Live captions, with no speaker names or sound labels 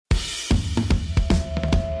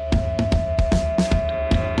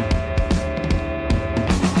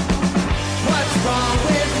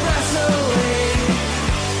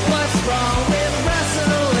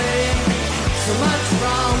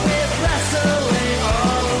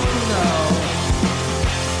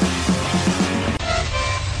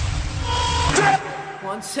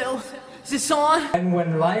this on? And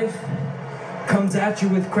when life comes at you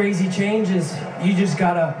with crazy changes, you just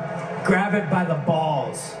gotta grab it by the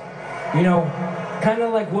balls. You know, kind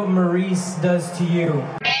of like what Maurice does to you.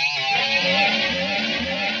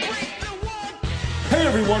 Hey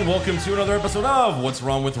everyone, welcome to another episode of What's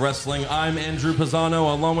Wrong with Wrestling. I'm Andrew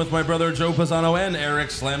Pisano, along with my brother Joe Pisano and Eric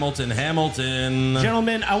Slamilton Hamilton.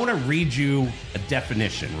 Gentlemen, I want to read you a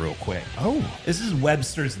definition real quick. Oh. This is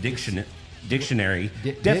Webster's dictionary.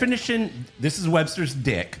 Definition, this is Webster's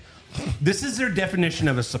dick. This is their definition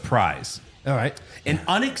of a surprise. All right. An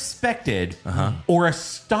unexpected or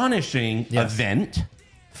astonishing event,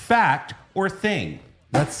 fact, or thing.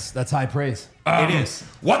 That's high praise. It is.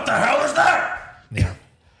 What the hell is that? Yeah.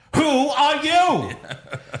 Who are you?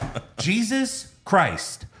 Jesus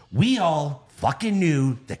Christ. We all fucking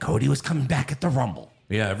knew that Cody was coming back at the Rumble.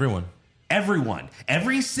 Yeah, everyone. Everyone,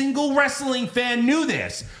 every single wrestling fan knew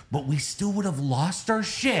this, but we still would have lost our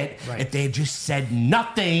shit if they had just said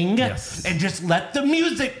nothing and just let the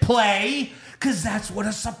music play, because that's what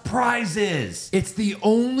a surprise is. It's the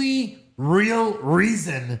only real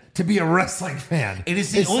reason to be a wrestling fan. It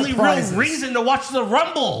is the only real reason to watch the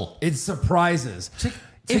Rumble. It's surprises.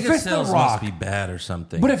 Ticket sales must be bad or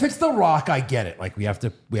something. But if it's The Rock, I get it. Like we have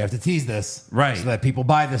to tease this, right, so that people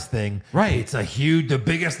buy this thing. Right. It's the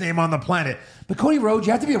biggest name on the planet. But Cody Rhodes,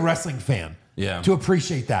 you have to be a wrestling fan, to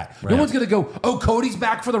appreciate that. Right. No one's gonna go, "Oh, Cody's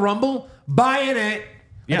back for the Rumble," buying it.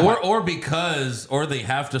 Yeah. Or they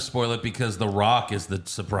have to spoil it because The Rock is the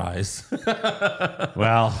surprise.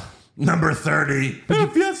 Well, number 30. But you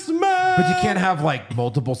can't have like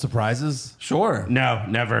multiple surprises. Sure. No,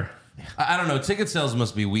 never. I don't know. Ticket sales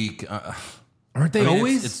must be weak. Aren't they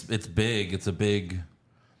always? It's big. It's a big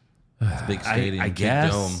stadium. I big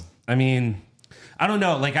guess. Dome. I mean, I don't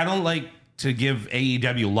know. Like, I don't like to give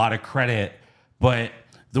AEW a lot of credit, but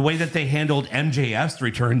the way that they handled MJF's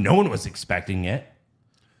return, no one was expecting it.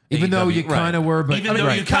 Even though you kind of were, but even though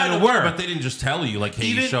you kind of were, but they didn't just tell you like, "Hey,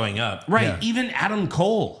 he's showing up." Right. Yeah. Even Adam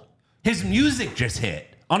Cole, his music just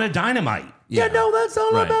hit on a Dynamite. Yeah, no, that's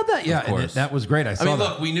all about that. Yeah, of course. and that was great. I saw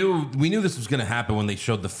that. Look, we knew this was going to happen when they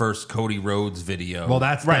showed the first Cody Rhodes video. Well,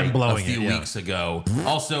 that's them blowing a few weeks ago.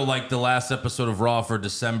 Also, like the last episode of Raw for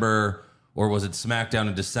December, or was it SmackDown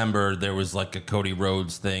in December? There was like a Cody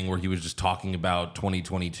Rhodes thing where he was just talking about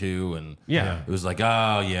 2022, and it was like,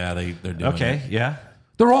 oh yeah, they're doing it. Yeah.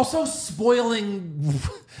 They're also spoiling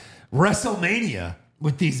WrestleMania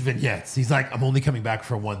with these vignettes. He's like, I'm only coming back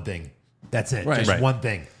for one thing. That's it. Just one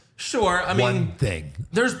thing. Sure, I mean, one thing.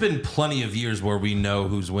 There's been plenty of years where we know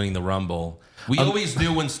who's winning the Rumble. We always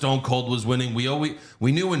knew when Stone Cold was winning.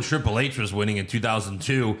 We knew when Triple H was winning in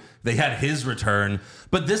 2002. They had his return.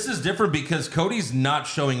 But this is different because Cody's not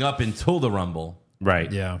showing up until the Rumble.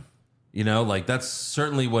 Right. Yeah. You know, like that's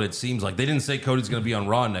certainly what it seems like. They didn't say Cody's going to be on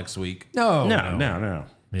Raw next week. No. Yeah.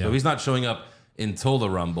 So he's not showing up until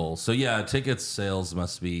the Rumble. So yeah, ticket sales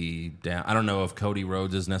must be down. I don't know if Cody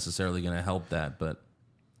Rhodes is necessarily going to help that, but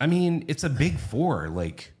I mean, it's a big four.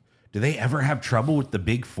 Like, do they ever have trouble with the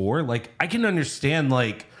big four? Like, I can understand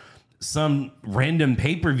like some random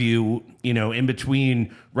pay-per-view, in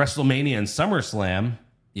between WrestleMania and SummerSlam.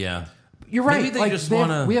 Yeah. You're right. Maybe they just want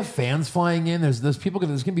to. We have fans flying in. There's people.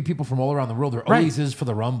 There's gonna be people from all around the world. There always is for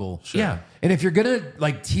the Rumble. Sure. Yeah. And if you're gonna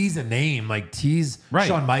like tease a name, like tease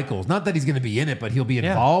Shawn Michaels. Not that he's gonna be in it, but he'll be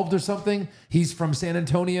involved or something. He's from San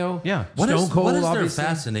Antonio. Yeah. Stone Cold. What is their obviously.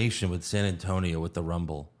 fascination with San Antonio with the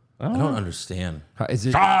Rumble? I don't understand. Is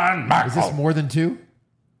it? Shawn Michaels. Is this more than two?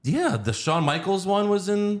 Yeah, the Shawn Michaels one was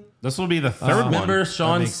in. This will be the third one. Remember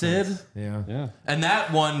Shawn Sid? Sense. Yeah. And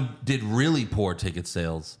that one did really poor ticket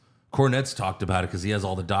sales. Cornette's talked about it because he has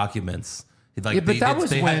all the documents. They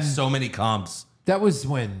had so many comps. That was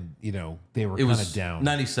when they were kind of down.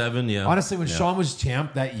 97, yeah. Honestly, when Shawn was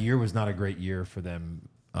champ, that year was not a great year for them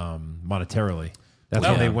monetarily. That's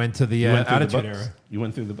when they went to the Attitude Era. You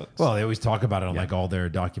went through the books. Well, they always talk about it on like all their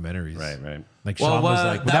documentaries. Right. Like Shawn was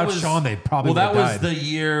like, without Shawn, they probably would have died. Well, that was the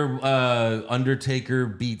year Undertaker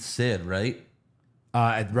beat Sid, right?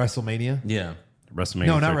 At WrestleMania? Yeah. WrestleMania.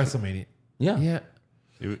 No, not WrestleMania. Yeah,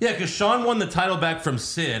 because Shawn won the title back from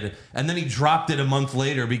Sid, and then he dropped it a month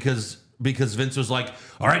later because Vince was like,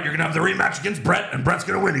 all right, you're going to have the rematch against Brett, and Brett's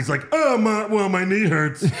going to win. He's like, my knee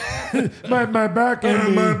hurts. my back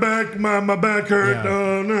and my back hurt. Yeah.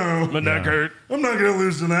 Oh, no. My neck hurt. I'm not going to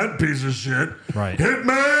lose to that piece of shit. Right.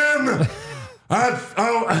 Hitman!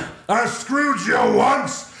 I screwed you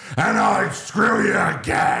once, and I'd screw you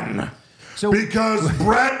again. Because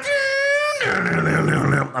Brett...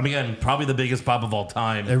 I mean, again, probably the biggest pop of all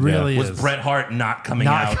time. It really was is. Bret Hart not coming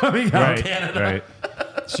out in Canada. Right.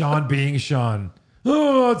 Shawn being Shawn.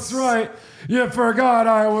 Oh, that's right. You forgot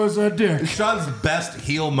I was a dick. Sean's best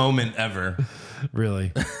heel moment ever.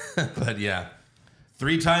 Really? But yeah.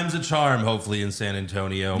 3 times a charm, hopefully, in San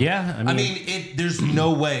Antonio. Yeah, I mean, there's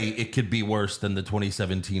no way it could be worse than the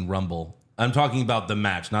 2017 Rumble. I'm talking about the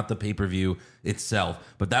match, not the pay-per-view itself.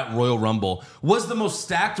 But that Royal Rumble was the most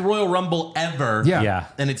stacked Royal Rumble ever. Yeah.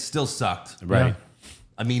 And it still sucked. Right. Yeah.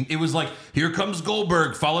 I mean, it was like, here comes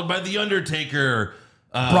Goldberg, followed by The Undertaker.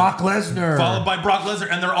 Brock Lesnar. Followed by Brock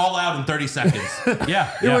Lesnar, and they're all out in 30 seconds.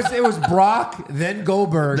 Yeah. It was Brock, then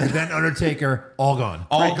Goldberg, then Undertaker, all gone.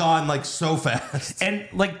 All gone like so fast. And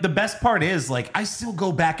like the best part is like I still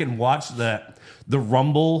go back and watch the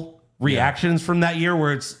Rumble reactions from that year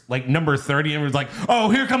where it's like number 30 and it's like, oh,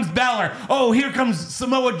 here comes Balor. Oh, here comes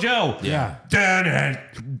Samoa Joe. Yeah.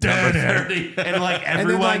 Number 30. And like And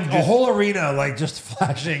everyone then like a whole arena like just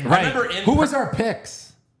flashing. Right. Remember Who was our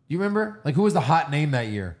picks? You remember? Like who was the hot name that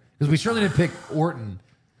year? Because we certainly didn't pick Orton.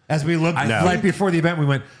 As we looked right before the event, we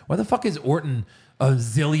went, why the fuck is Orton a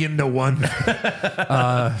zillion to one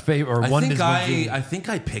favor or one to I think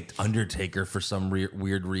I picked Undertaker for some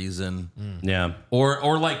weird reason. Yeah.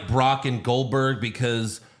 Or like Brock and Goldberg,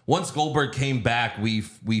 because once Goldberg came back, we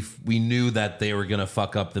knew that they were gonna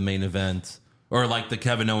fuck up the main event. Or like the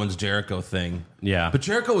Kevin Owens Jericho thing. Yeah. But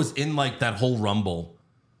Jericho was in like that whole Rumble.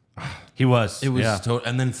 He was. It was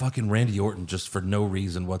and then fucking Randy Orton just for no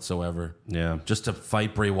reason whatsoever. Yeah. Just to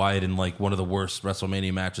fight Bray Wyatt in like one of the worst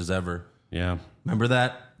WrestleMania matches ever. Yeah. Remember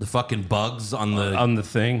that? The fucking bugs on the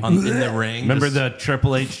thing. in the ring. Remember the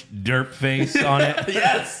Triple H derp face on it?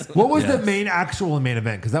 Yes. What was the actual main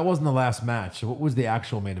event? Because that wasn't the last match. So what was the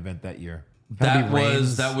actual main event that year? That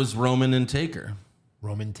was Roman and Taker.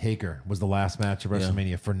 Roman Taker was the last match of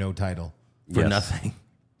WrestleMania for no title. For nothing.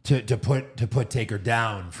 To put Taker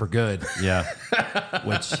down for good, Yeah.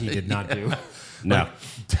 which he did not do. No.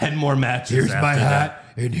 10 more matches. Here's my after hat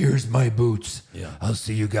and here's my boots. Yeah. I'll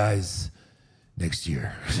see you guys next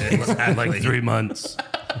year. Like 3 months.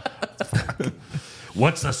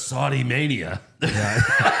 What's a Saudi mania? Before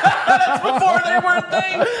they were a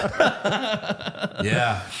thing.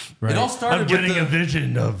 Yeah. Right. It all started I'm getting with a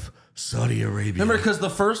vision of Saudi Arabia. Remember, because the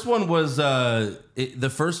first one was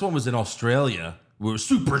in Australia. We were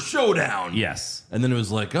Super Showdown. Yes. And then it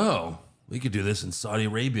was like, oh, we could do this in Saudi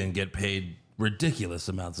Arabia and get paid ridiculous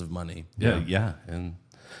amounts of money. Yeah. And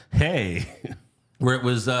hey. Where it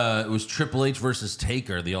was Triple H versus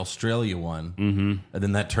Taker, the Australia one. Mm-hmm. And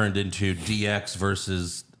then that turned into DX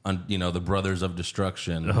versus the Brothers of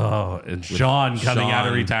Destruction. Oh, and Sean coming out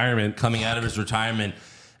of retirement. Coming out of his retirement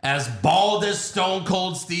as bald as Stone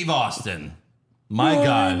Cold Steve Austin. My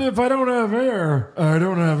God. And if I don't have hair, I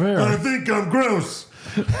don't have hair. I think I'm gross.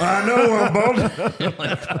 I know I'm bald.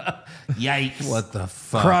 Yikes. What the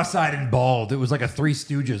fuck? Cross-eyed and bald. It was like a Three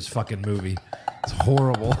Stooges fucking movie. It's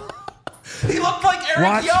horrible. He looked like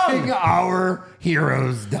Eric Watching Young. our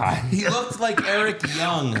heroes die. He looked like Eric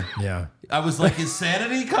Young. Yeah. I was like, is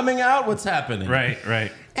sanity coming out? What's happening?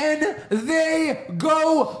 Right. And they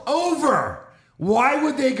go over. Why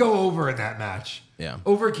would they go over in that match? Yeah.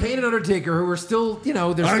 Over Kane and Undertaker, who are still, they're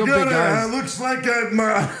I still got big it. guys. Looks like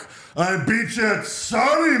I beat you at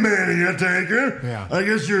Saudi Mania, Taker. Yeah. I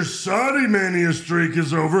guess your Saudi Mania streak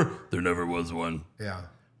is over. There never was one. Yeah.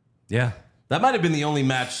 Yeah. That might have been the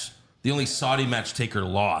only Saudi match Taker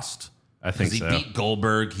lost. I think so. He beat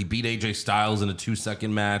Goldberg. He beat AJ Styles in a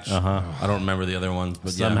 2-second match. I don't remember the other ones,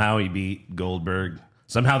 but Somehow he beat Goldberg.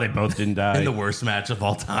 Somehow they both didn't die. in the worst match of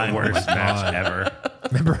all time. worst match ever.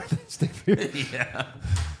 Remember the stick figure? Yeah.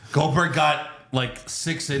 Goldberg got like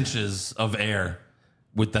 6 inches of air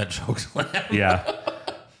with that chokeslam. Yeah.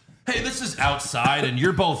 Hey, this is outside, and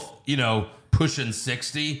you're both, pushing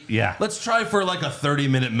 60. Yeah. Let's try for like a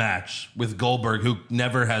 30-minute match with Goldberg, who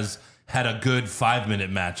never has had a good 5-minute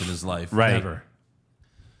match in his life. Right. Never.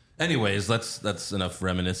 Anyways, that's enough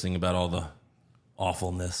reminiscing about all the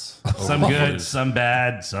awfulness. Some good, some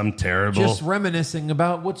bad, some terrible. Just reminiscing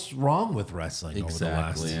about what's wrong with wrestling over the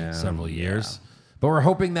last several years. But we're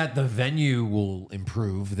hoping that the venue will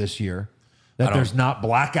improve this year. That there's not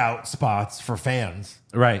blackout spots for fans.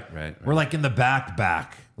 Right. We're like in the back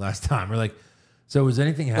last time. We're like, so is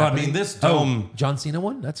anything Well, happening? I mean, this dome, John Cena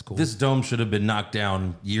one? That's cool. this dome should have been knocked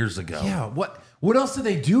down years ago. Yeah, what else do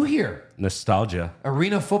they do here? Nostalgia.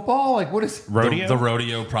 Arena football? Like what is Rodeo? The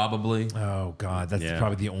rodeo, probably. Oh God, that's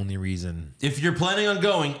probably the only reason. If you're planning on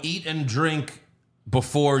going, eat and drink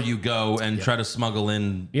before you go and try to smuggle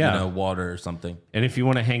in, water or something. And if you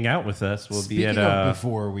want to hang out with us, we'll be Speaking at of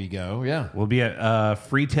before we go, we'll be at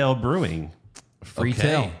Freetail Brewing.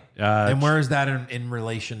 Freetail. And where is that in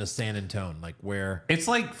relation to San Antonio? Like where? It's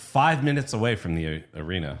like 5 minutes away from the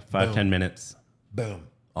arena. 5-10 minutes. Boom.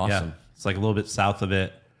 Awesome. Yeah, it's like a little bit south of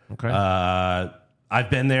it. Okay. I've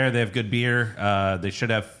been there. They have good beer. They should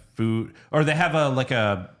have food, or they have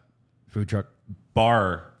a Food truck.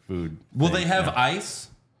 bar food. Will they have ice?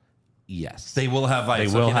 Yes, They will have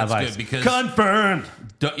ice. They will Okay, have that's ice. good because Confirmed.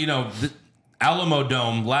 you know, the Alamo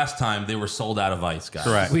Dome last time they were sold out of ice, guys.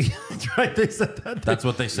 Correct. Right, they said that. That's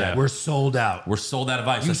what they said. We're sold out. We're sold out of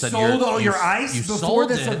ice. You I said, sold all you- your ice you before sold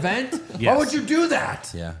this it. event? Why Yes. would you do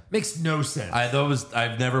that? Yeah. Makes no sense.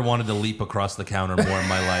 I've never wanted to leap across the counter more in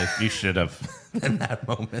my life You should have. than that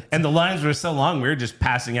moment. And the lines were so long, we were just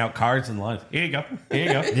passing out cards and lines. Here you go. Here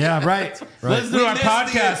you go. yeah, right. Listen to our missed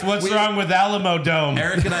podcast. the- What's we- wrong with Alamo Dome?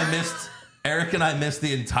 Eric and I missed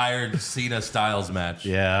the entire Cena Styles match.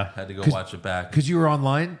 Yeah. Had to go watch it back. Because you were in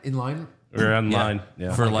line? We're online.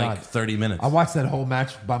 Yeah. For Oh my like God. 30 minutes. I watched that whole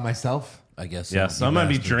match by myself. I guess. Yeah, so I'm going to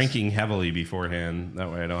be bastards. drinking heavily beforehand.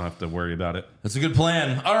 That way I don't have to worry about it. That's a good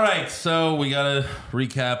plan. All right, so we got to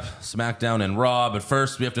recap SmackDown and Raw, but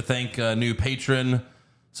first we have to thank a new patron.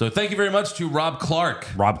 So thank you very much to Rob Clark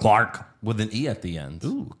Rob Clark. with an E at the end.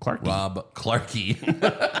 Ooh, Clarky. Rob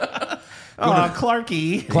Clarky. Oh,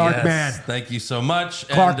 Clarky. Clark Yes, man. Thank you so much.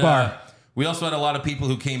 Clark And, bar. we also had a lot of people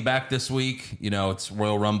who came back this week. You know, it's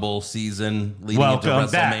Royal Rumble season leading into Welcome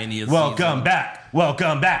back. WrestleMania season. Welcome back.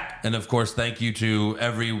 Welcome back. And of course, thank you to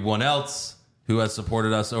everyone else who has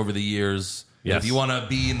supported us over the years. Yes. If you want to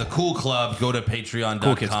be in the cool club, go to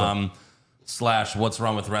Cool Kids patreon.com/What's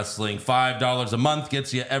Wrong with Wrestling. $5 a month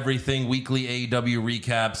gets you everything. Weekly AEW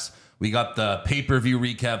recaps. We got the pay-per-view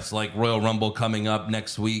recaps like Royal Rumble coming up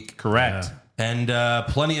next week. Correct. And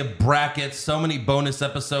plenty of brackets. So many bonus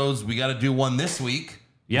episodes. We got to do one this week.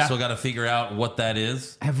 Yeah. Still got to figure out what that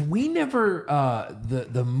is. Have we never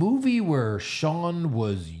the movie where Sean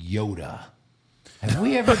was Yoda? Have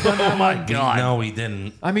we ever done that? my one? God. No, we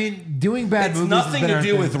didn't. I mean, doing bad It's movies. nothing has been to our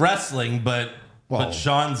do thing. with wrestling, but Well-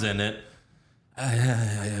 Sean's in it.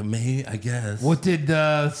 I guess. What did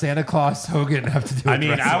Santa Claus Hogan have to do with I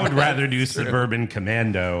mean, I wrestling? would rather do Suburban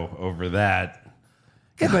Commando over that.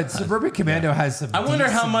 Yeah, but Suburban Commando has some. I wonder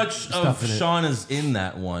how decent much of stuff in it. Sean is in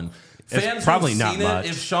that one. It's Fans probably who've not seen much.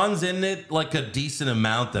 It, if Sean's in it, like a decent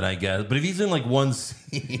amount, that I guess. But if he's in like one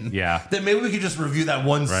scene, Yeah. then maybe we could just review that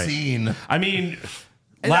one Right. scene. I mean,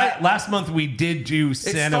 And last month we did do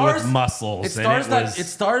Santa with muscles. It and stars was- it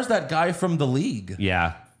stars that guy from the league.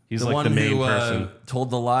 Yeah. He's The like one the main who person. told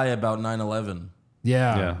the lie about 9/11.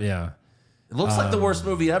 Yeah. It looks like the worst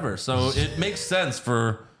movie ever, so it makes sense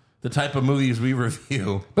for the type of movies we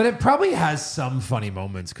review. But it probably has some funny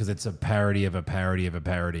moments because it's a parody of a parody of a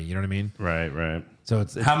parody. You know what I mean? Right. So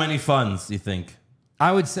it's How many funds do you think?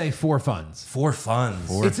 I would say 4 funds. 4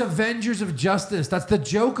 funds. It's Avengers of Justice. That's the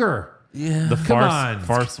Joker. Yeah. The Come on.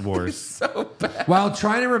 farce wars. So bad. While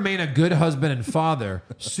trying to remain a good husband and father,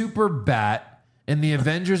 Super Bat and the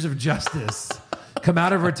Avengers of Justice come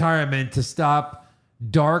out of retirement to stop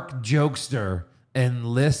Dark Jokester and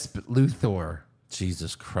Lisp Luthor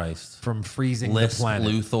Jesus Christ. from freezing Lisp the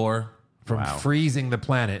planet. Luthor. Freezing the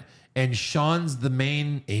planet. And Sean's the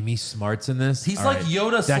main. Amy Smart's in this. He's All like right.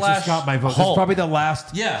 Yoda That slash just got my vote. This is Hulk. probably the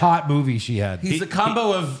last Yeah. hot movie she had. He's a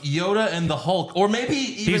combo of Yoda and the Hulk, or maybe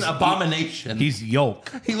even He's- Abomination. He's Yolk.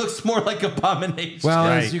 He looks more like Abomination. well,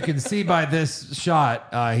 Right. as you can see by this shot,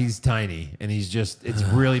 he's tiny and he's just—it's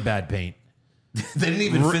really bad paint. they didn't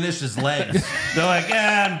even finish his legs. They're like,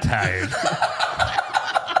 I'm tired.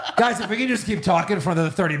 Guys, if we can just keep talking for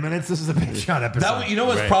another 30 minutes, this is a Patreon episode. That you know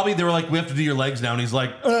what's Right. probably they were like, we have to do your legs now, and he's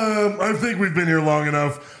like, I think we've been here long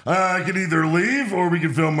enough. I can either leave or we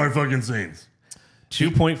can film my fucking scenes.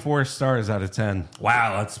 2.4 stars out of 10.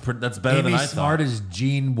 wow, that's better Amy than I Smart thought. is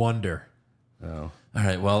Gene Wonder. All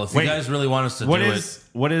right, well, if Wait, you guys really want us to What do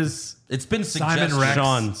is it's been Simon suggested. Rex.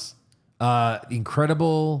 Sean's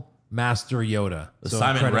Incredible Master Yoda. So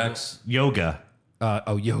Simon Incredible- Rex. yoga?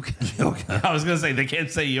 Yoga. I was gonna say they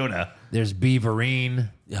can't say Yoda. There's Beaverine.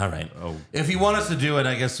 All right. Oh. If you want us to do it,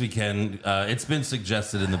 I guess we can. It's been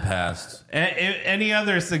suggested in the past. Any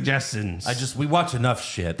other suggestions? We watch enough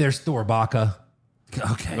shit. There's Thor Baka.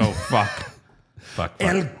 Okay. Oh fuck. Fuck.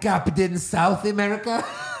 El Capitan South America.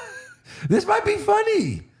 This might be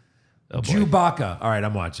funny. Oh, boy. Chewbacca. All right,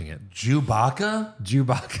 I'm watching it. Chewbacca?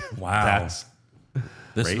 Chewbacca. Wow. That's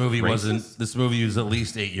This movie racist? wasn't. This movie was at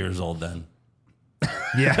least 8 years old then.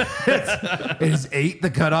 Yeah. Is 8 the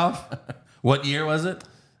cutoff? What year was it?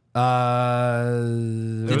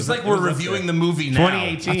 It's Like we're reviewing the movie now.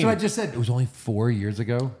 2018. That's what I just said. It was only 4 years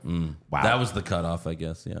ago. Wow. That was the cutoff, I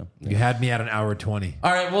guess. Yeah. You had me at an hour 20.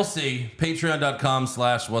 All right, we'll see.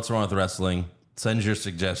 Patreon.com/What's Wrong with Wrestling. Send your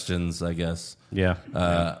suggestions, I guess. Yeah.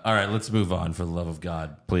 All right, let's move on for the love of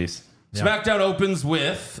God. Please. SmackDown opens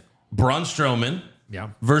with Braun Strowman Yeah.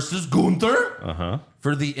 versus Gunther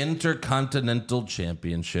for the Intercontinental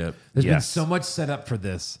Championship. There's been so much set up for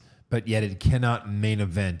this, but yet it cannot main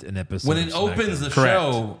event an episode. When it of SmackDown. opens the Correct.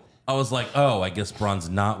 show, I was like, oh, I guess Braun's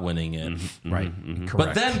not winning it. Right.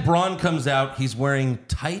 But then Braun comes out. He's wearing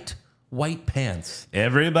tight white pants.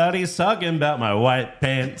 Everybody's talking about my white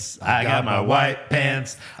pants. I got my white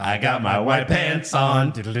pants. I got my white pants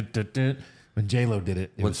on. When J-Lo did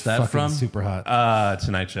it, it What's was that fucking from? super hot.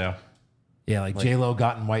 Tonight Show. Yeah, like J-Lo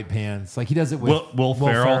got in white pants. Like he does it with Will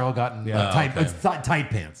Ferrell. got in tight, okay. it's tight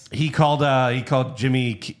pants. He called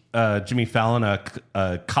Jimmy Fallon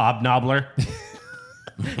a cob knobbler.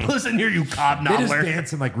 Listen here, you cob They just knobbler.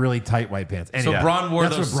 dance in like really tight white pants. So Anyway, Braun wore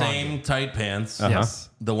that's those what Braun same did. tight pants. Yes.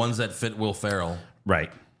 The ones that fit Will Ferrell.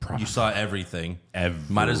 Right. You saw everything.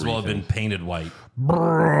 Might as well have been painted white.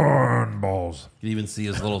 Braun balls. You can even see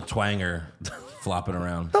his little twanger flopping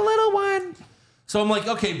around. The little one. So I'm like,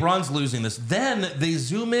 okay, Braun's losing this. Then they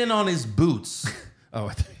zoom in on his boots.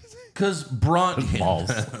 Oh, Because Braun... balls.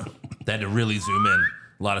 They had to really zoom in.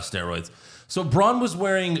 A lot of steroids. So Braun was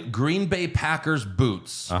wearing Green Bay Packers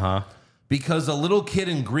boots. Because a little kid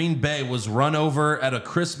in Green Bay was run over at a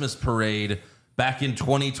Christmas parade back in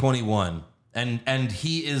 2021. And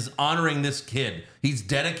he is honoring this kid. He's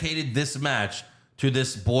dedicated this match to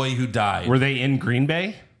this boy who died. Were they in Green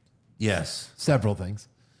Bay? Yes. several things.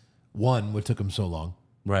 One, what took him so long.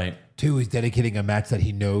 Right. Two, he's dedicating a match that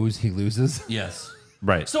he knows he loses. Yes.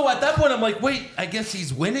 Right. So at that point, I'm like, wait, I guess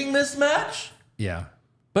he's winning this match? Yeah.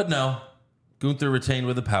 But no. Gunther retained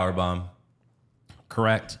with a powerbomb.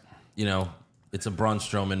 Correct. You know, it's a Braun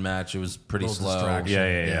Strowman match. It was pretty Little slow. distraction.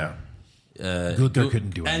 Yeah. Gunther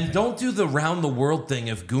couldn't do anything. And don't do the round the world thing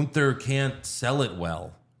if Gunther can't sell it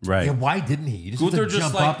well. Right. Yeah, why didn't he? You just Gunther have to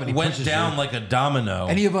just jump up and like he went pushes down you. like a domino.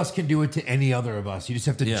 Any of us can do it to any other of us. You just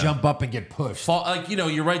have to Yeah. jump up and get pushed. Fall, like, you know,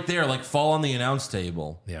 you're right there, like fall on the announce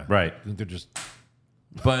table. Yeah. Right. Gunther just...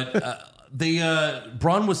 But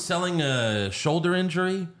Braun was selling a shoulder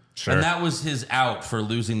injury, Sure. and that was his out for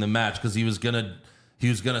losing the match because he was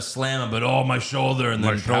gonna slam him, but my shoulder, and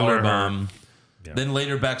then My shoulder powerbomb. Then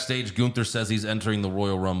later backstage, Gunther says he's entering the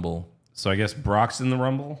Royal Rumble. So I guess Brock's in the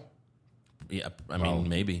Rumble. Yeah, I mean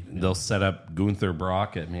maybe, They'll set up Gunther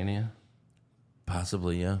Brock at Mania.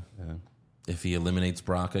 possibly, yeah. If he eliminates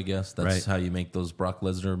Brock, I guess that's Right. how you make those Brock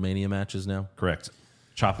Lesnar Mania matches now. Correct.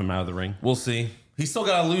 Chop him out of the ring. We'll see. He's still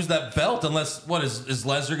got to lose that belt unless, what, is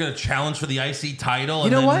Lesnar going to challenge for the IC title?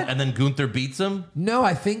 You know then, what? And then Gunther beats him? No,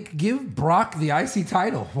 I think give Brock the IC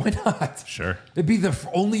title. Why not? Sure. It'd be the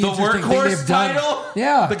only The interesting thing workhorse they've done. title?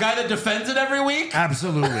 Yeah. The guy that defends it every week?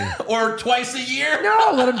 Absolutely. Or twice a year?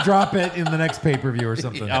 No, let him drop it in the next pay-per-view or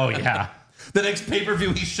something. Oh, yeah. The next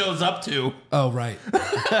pay-per-view he shows up to. Oh, right.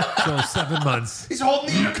 So 7 months. He's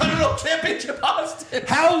holding the Intercontinental Championship hostage.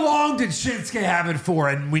 How long did Shinsuke have it for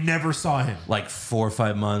and we never saw him? Like 4 or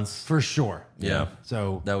 5 months. For sure. Yeah.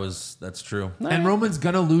 So, That's true. and Roman's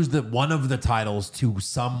going to lose one of the titles to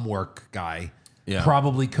some work guy. Yeah.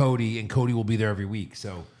 Probably Cody, and Cody will be there every week.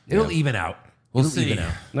 So it'll even out. We'll It'll see. even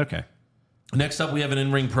out. Okay. Next up, we have an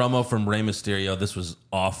in-ring promo from Rey Mysterio. This was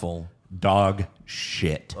awful. Dog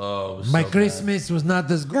shit. Oh, it was My so Christmas was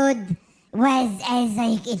not as good. Good was as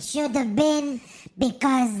like it should have been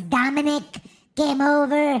because Dominic came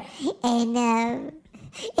over and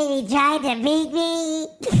he tried to beat me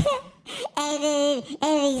and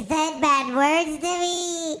he said bad words to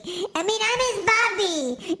me. I mean, I'm his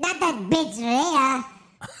Bobby, not that bitch Rhea.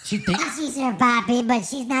 She thinks She's her Poppy, but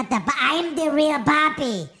she's not I'm the real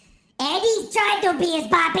Poppy. Eddie's trying to be his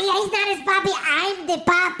Poppy. He's not his Poppy. I'm the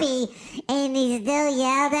Poppy. And he still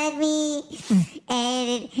yelled at me.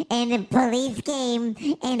 And the police came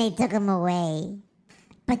and they took him away.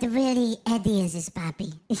 But really, Eddie is his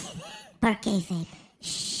Poppy. Per kayfabe.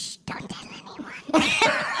 Shh, don't tell anyone.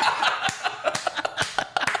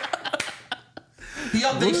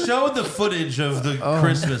 They showed the footage of the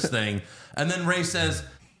Christmas thing, and then Ray says,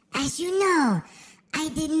 As you know, I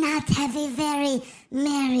did not have a very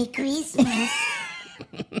Merry Christmas.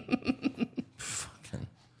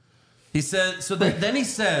 he said, so then he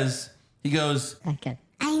says, he goes, Okay.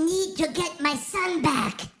 I need to get my son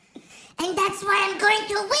back. And that's why I'm going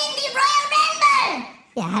to win the Royal Rumble.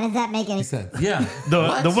 Yeah, how does that make any sense? sense. yeah.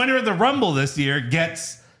 The winner of the Rumble this year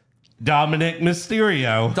gets Dominic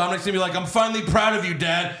Mysterio. Dominic's gonna be like, I'm finally proud of you,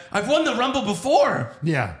 Dad. I've won the Rumble before.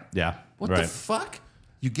 Yeah. Yeah. What right. the fuck?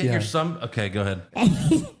 You get Yeah. your son? Okay, go ahead.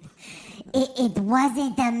 It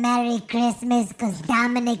wasn't a Merry Christmas because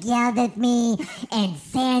Dominic yelled at me and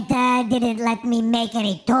Santa didn't let me make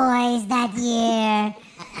any toys that year.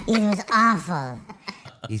 It was awful.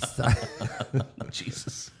 He's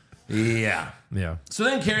Jesus. Yeah. Yeah. So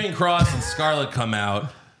then Karrion Kross and Scarlett come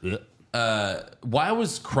out. Why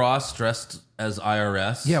was Kross dressed as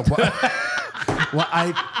IRS? Yeah.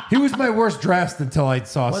 He was my worst dressed until I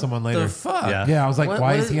saw someone later. The fuck? Yeah, I was like,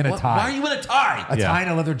 why is he in a tie? Why are you in a tie? A tie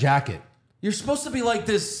and a leather jacket. You're supposed to be like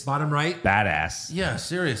this. Bottom right. Badass. Yeah,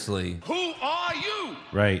 seriously. Who are you?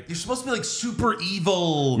 Right. You're supposed to be like super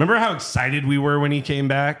evil. Remember how excited we were when he came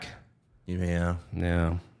back? Yeah.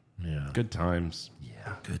 Yeah. Yeah. Good times.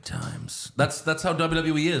 Good times. That's how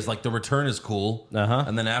WWE is. Like the return is cool. Uh-huh.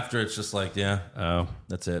 And then after it's just like, yeah. Oh.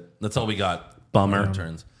 That's it. That's all we got. Bummer.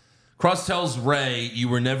 Returns. Cross tells Ray, you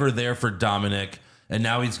were never there for Dominic, and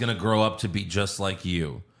now he's going to grow up to be just like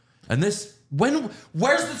you. And this, where's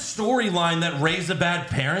the storyline that Ray's a bad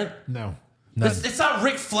parent? No. It's not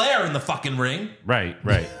Ric Flair in the fucking ring. Right.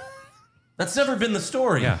 That's never been the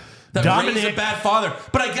story. Yeah. That Ray's a Dominic- bad father.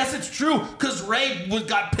 But I guess it's true because Ray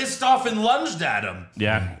got pissed off and lunged at him.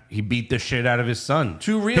 Yeah. He beat the shit out of his son.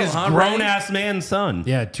 Too real, his huh, grown-ass man son.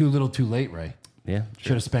 Yeah, too little, too late, Ray. Yeah.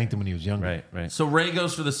 Should have spanked him when he was younger. Right. So Ray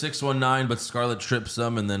goes for the 619, but Scarlett trips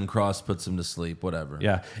him, and then Cross puts him to sleep. Whatever.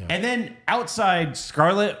 Yeah. And then outside,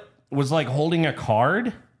 Scarlett was like holding a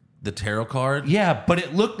card. The tarot card. Yeah, but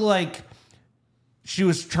it looked like she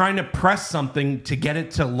was trying to press something to get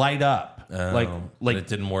it to light up. Like it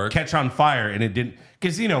didn't work? Catch on fire, and it didn't.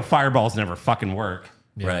 Because, fireballs never fucking work.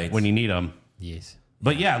 Right. When you need them. Yes.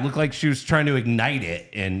 But yeah, it looked like she was trying to ignite it.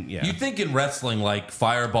 And yeah. You think in wrestling, like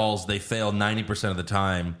fireballs, they fail 90% of the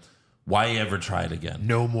time. Why ever try it again?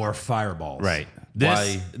 No more fireballs. Right.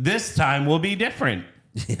 Why- This time will be different.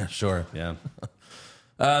 Yeah, sure. Yeah.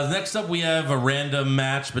 Next up, we have a random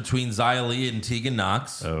match between Xia Li and Tegan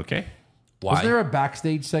Nox. Okay. Why? Was there a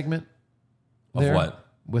backstage segment? Of there? what?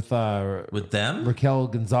 With them? Raquel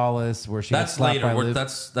Gonzalez, where she That's got slapped later. by Liv?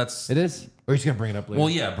 That's It is? Or are you just going to bring it up later? Well,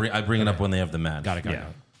 yeah. I bring it up when they have the match. Got it. Yeah.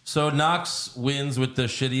 So Nox wins with the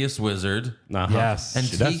shittiest wizard, Uh-huh. Yes. and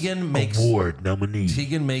She does. Tegan makes nominee.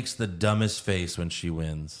 Tegan makes the dumbest face when she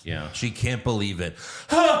wins. Yeah. She can't believe it.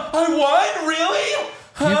 Huh, I won? Really?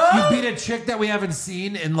 You Huh? beat a chick that we haven't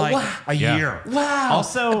seen in like a Yeah. year. Wow.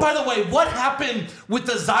 Also- by the way, what happened with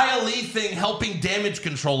the Xia Li thing helping damage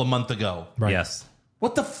control a month ago? Right. Yes.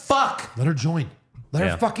 What the fuck? Let her join. Let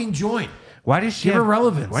Yeah. her fucking join. Why does she Give her have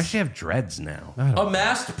relevance. Why does she have dreads now? A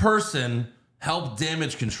masked person helped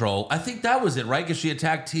damage control. I think that was it, right? Because she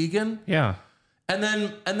attacked Tegan. Yeah. And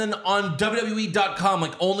then on WWE.com,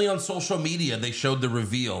 like only on social media, they showed the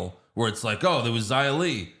reveal where it's like, oh, there was Xia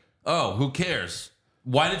Li. Oh, who cares?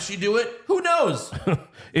 Why did she do it? Who knows?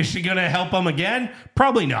 Is she going to help him again?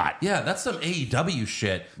 Probably not. Yeah, that's some AEW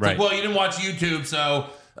shit. It's Right. like, well, you didn't watch YouTube, so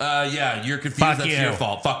yeah, you're confused. Fuck That's you. your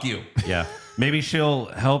fault. Fuck you. Yeah. Maybe she'll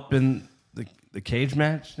help in the cage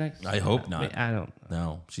match next. I hope not. I don't.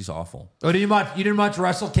 No, she's awful. Oh, you didn't watch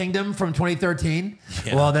Wrestle Kingdom from 2013?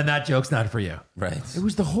 Yeah. Well, then that joke's not for you. Right. It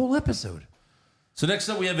was the whole episode. So next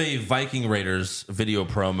up, we have a Viking Raiders video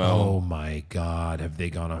promo. Oh my God, have they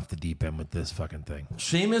gone off the deep end with this fucking thing?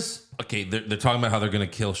 Sheamus, okay, they're talking about how they're going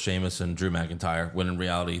to kill Sheamus and Drew McIntyre, when in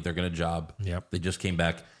reality, they're going to job. Yep. They just came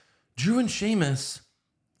back. Drew and Sheamus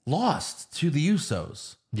lost to the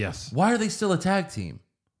Usos. Yes. Why are they still a tag team?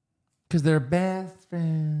 Because they're best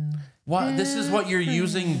friends. Why? This is what you're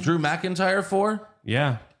using Drew McIntyre for?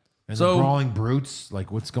 Yeah. And So- the brawling brutes,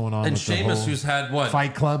 like what's going on And with the Sheamus, whole who's had what?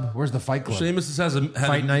 Fight Club? Where's the Fight Club? Sheamus had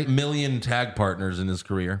Fight a night? million tag partners in his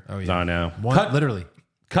career. Oh, I know. One, literally.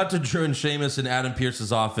 Cut to Drew and Sheamus in Adam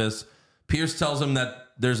Pearce's office. Pierce tells him that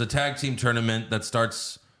there's a tag team tournament that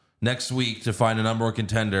starts next week to find a number one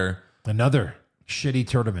contender. Another shitty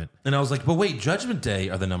tournament. And I was like, but wait, Judgment Day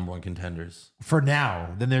are the number one contenders. For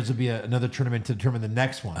now, then there's to be another tournament to determine the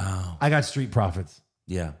next one. Oh. I got Street Profits.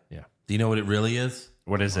 Yeah. Yeah. Do you know what it really is?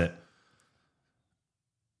 What is it?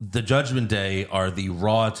 The Judgment Day are the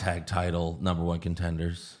Raw tag title number one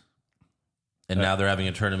contenders. And now they're having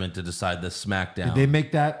a tournament to decide the SmackDown. Did they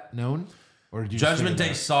make that known? Or did you just Judgment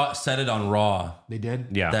figure Day it out? said it on Raw. They did?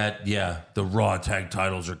 Yeah. That the Raw tag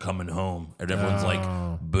titles are coming home. And everyone's like,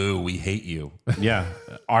 boo, we hate you. Yeah.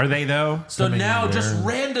 Are they though? So Coming now, in just there.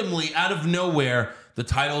 randomly, out of nowhere, the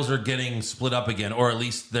titles are getting split up again, or at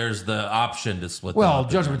least there's the option to split them Well, up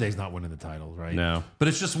Judgment again. Day's not winning the titles, right? No. But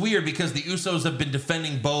it's just weird because the Usos have been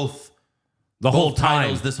defending both The whole time.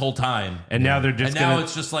 titles this whole time. And now they're just And now gonna,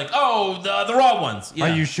 it's just like, oh, the Raw ones. Yeah.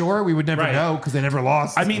 Are you sure? We would never Right. know because they never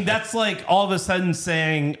lost. I mean, that's like all of a sudden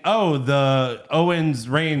saying, oh, the Owens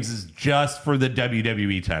Reigns is just for the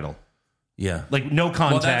WWE title. Yeah. Like no well,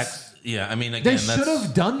 contact. that's, yeah, I mean, again, they that's, should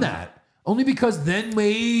have done that. Only because then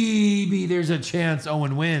maybe there's a chance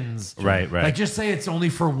Owen wins. Right. Like, just say it's only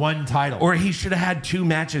for one title. Or he should have had 2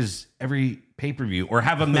 matches every pay-per-view, or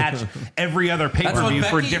have a match every other pay-per-view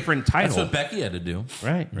for a different title. That's what Becky had to do.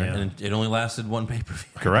 Right. Yeah. And it only lasted 1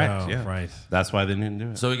 pay-per-view. Correct. Oh, yeah. right. That's why they didn't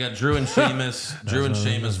do it. So we got Drew and Sheamus. Drew and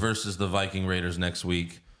Sheamus versus the Viking Raiders next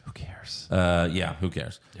week. Who cares? Yeah, who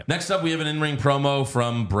cares? Yep. Next up, we have an in-ring promo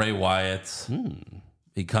from Bray Wyatt.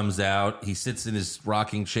 He comes out. He sits in his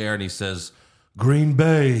rocking chair and he says, Green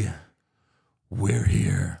Bay, we're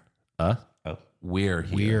here. We're here.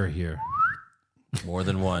 We're here. More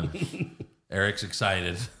than one. Eric's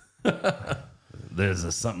excited.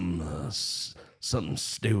 There's something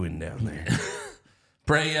stewing down there.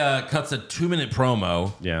 Bray cuts a 2-minute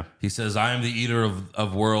promo. Yeah. He says, I am the eater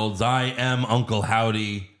of worlds. I am Uncle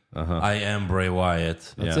Howdy. I am Bray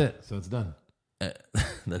Wyatt. That's it. So it's done.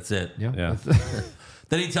 That's it. Yeah. Yeah.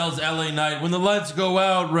 Then he tells LA Knight, when the lights go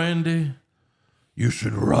out, Randy, you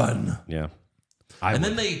should run. Yeah.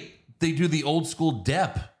 Then they do the old school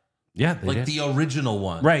Depp. Yeah. Like the original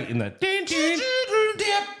one. right in the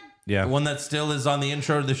yeah. The one that still is on the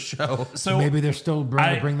intro of the show. So Maybe they're still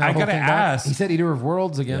bring that I whole gotta thing ask. back. He said Eater of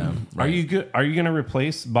Worlds again. Are you good? Are you gonna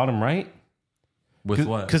replace bottom right? With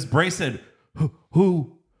what? Because Bray said,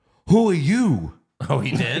 "Who are you?" Oh,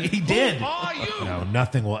 he did? He did. No,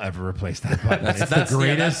 nothing will ever replace that button. It's That's the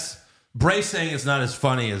greatest. Bray saying it's not as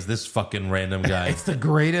funny as this fucking random guy. It's the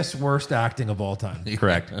greatest, worst acting of all time.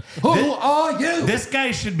 Correct. Who are you? This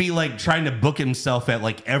guy should be like trying to book himself at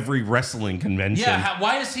like every wrestling convention. Yeah,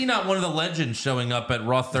 why is he not one of the legends showing up at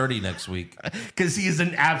Raw 30 next week? Because he is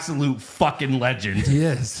an absolute fucking legend. He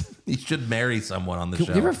is. He should marry someone on the Can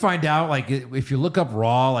show. you ever find out, like, if you look up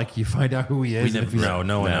Raw, like, you find out who he is? We and never, if he's no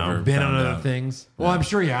one ever been on found other out. things? Well, I'm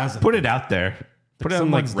sure he hasn't. Put it out there. Put it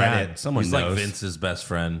on like someone's Reddit. dad. Someone He's knows. like Vince's best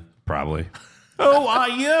friend. Probably. Who are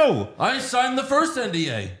you? I signed the first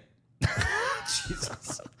NDA.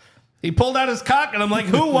 He pulled out his cock, and I'm like,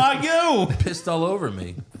 "Who are you?" Pissed all over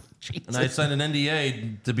me. And I signed an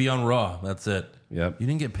NDA to be on Raw. That's it. Yep. You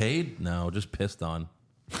didn't get paid? No, just pissed on.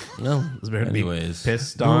 No, it's better to be Anyways.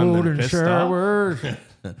 pissed on than Golden pissed off. shower.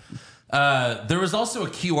 There was also a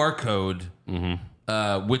QR code,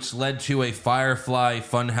 which led to a Firefly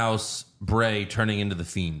Funhouse Bray turning into the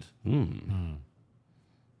Fiend.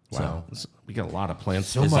 Wow, we got a lot of plans.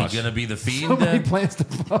 So Is much. he going to be the Fiend? So many plans to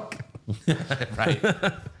fuck. Right.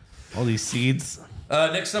 All these seeds.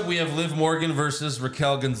 Next up, we have Liv Morgan versus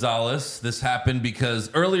Raquel Gonzalez. This happened because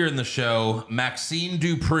earlier in the show, Maxine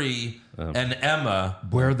Dupree and Emma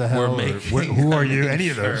Where the hell? were making... Who are you? Any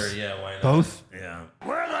of Sure, those? yeah, why not? Both? Yeah.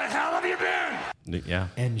 Yeah.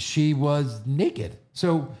 And she was naked.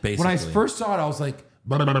 So when I Basically. first saw it, I was like,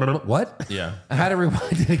 what? Yeah. I had to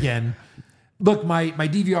rewind it again. Look, my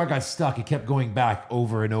DVR got stuck. It kept going back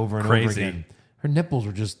over and over and over Crazy. again. Her nipples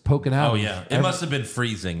were just poking out. Oh, yeah. It must have been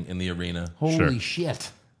freezing in the arena. Holy Sure.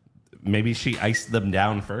 shit. Maybe she iced them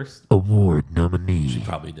down first. Award nominee.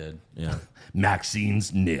 Probably did. Yeah.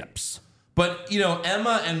 Maxine's nips. But,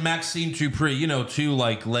 Emma and Maxine Dupree, two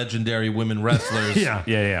like legendary women wrestlers.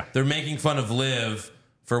 Yeah. They're making fun of Liv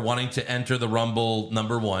for wanting to enter the Rumble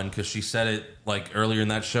 #1 because she said it like earlier in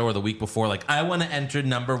that show or the week before, like, I want to enter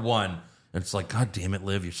 #1. And it's like, God damn it,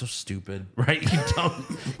 Liv, you're so stupid. Right? You don't.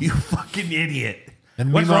 You fucking idiot.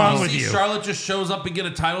 And What's meanwhile- wrong with See, you? Charlotte just shows up and get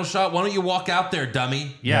a title shot. Why don't you walk out there,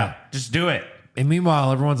 dummy? Yeah. Just do it. And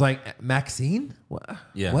meanwhile, everyone's like, Maxine? What?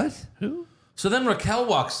 Yeah. What? Who? So then Raquel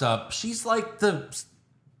walks up. She's like the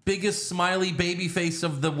biggest smiley baby face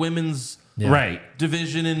of the women's Right.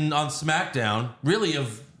 division on SmackDown, really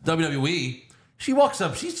of WWE. She walks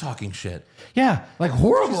up. She's talking shit. Yeah. Like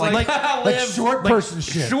horrible. Like Liv, short person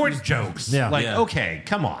shit. Short jokes. Yeah. Like, Yeah. okay,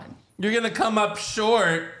 come on. You're going to come up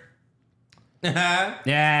short. So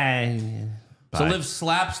Yeah. Liv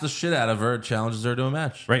slaps the shit out of her, challenges her to a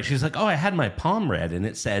match. Right. She's like, oh, I had my palm read, and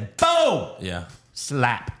it said, boom! Yeah.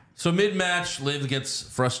 Slap. So mid-match, Liv gets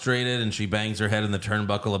frustrated and she bangs her head in the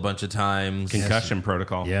turnbuckle a bunch of times. Concussion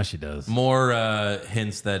protocol. Yeah, she does. More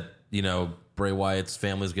hints that, Bray Wyatt's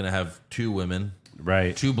family is going to have 2 women,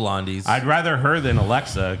 Right. 2 blondies. I'd rather her than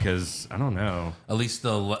Alexa because I don't know. At least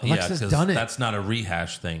Alexa's because done it. that's not a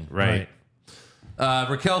rehash thing. Right.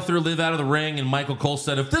 Raquel threw Liv out of the ring, and Michael Cole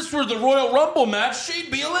said, if this were the Royal Rumble match,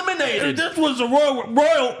 she'd be eliminated. This was a royal.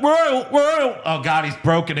 Oh, God, he's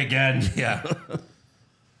broken again. Yeah.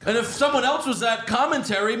 And if someone else was at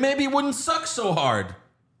commentary, maybe it wouldn't suck so hard.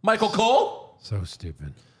 Michael Cole? So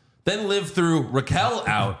stupid. Then Liv threw Raquel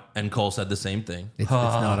out, and Cole said the same thing. It's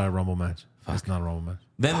not a Rumble match. It's not a Rumble match.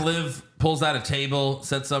 Then Liv pulls out a table,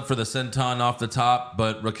 sets up for the senton off the top,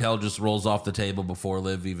 but Raquel just rolls off the table before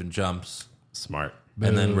Liv even jumps. Smart.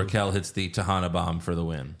 And then Raquel hits the Tejana bomb for the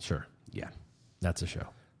win. Sure. Yeah. That's a show.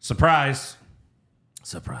 Surprise.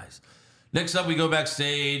 Next up, we go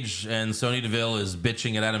backstage, and Sonya Deville is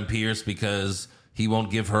bitching at Adam Pearce because he won't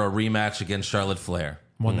give her a rematch against Charlotte Flair.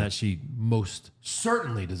 One that she most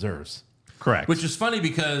certainly deserves. Correct. Which is funny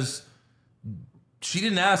because she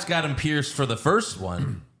didn't ask Adam Pearce for the first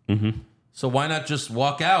one. So why not just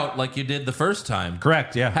walk out like you did the first time?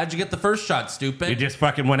 Correct, yeah. How'd you get the first shot, stupid? You just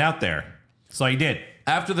fucking went out there. That's all you did.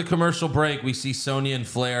 After the commercial break, we see Sonya and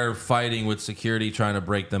Flair fighting with security trying to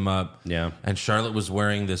break them up. Yeah. And Charlotte was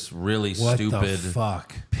wearing this really What stupid the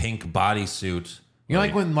fuck? pink bodysuit. You know,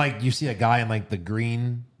 like when you see a guy in like the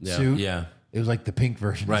green suit. Yeah. It was like the pink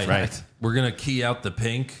version. Right. Of that. We're going to key out the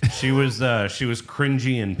pink. She was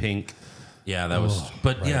cringy and pink. Yeah, that was.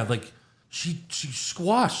 But yeah, like she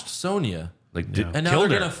squashed Sonya. Like, And now killed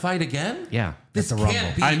they're her. going to fight again? Yeah. This That's a can't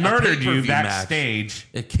rumble. be I a murdered you pay-per-view backstage.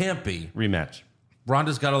 match. It can't be. Rematch.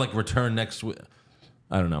 Ronda's got to like return next week.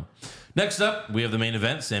 I don't know. Next up, we have the main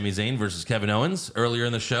event: Sami Zayn versus Kevin Owens. Earlier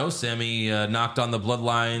in the show, Sami knocked on the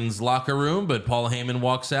Bloodline's locker room, but Paul Heyman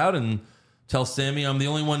walks out and tells Sami, "I'm the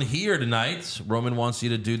only one here tonight. Roman wants you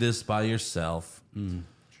to do this by yourself."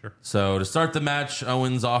 Sure. So to start the match,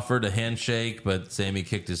 Owens offered a handshake, but Sami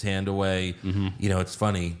kicked his hand away. You know, it's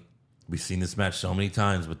funny. We've seen this match so many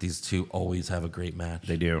times, but these two always have a great match.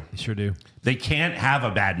 They do. They sure do. They can't have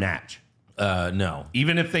a bad match. No.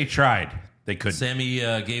 Even if they tried, they couldn't. Sami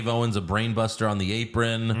gave Owens a brainbuster on the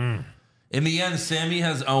apron. In the end, Sami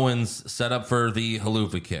has Owens set up for the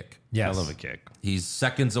haluva kick. Yes. I love a kick. He's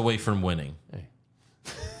seconds away from winning.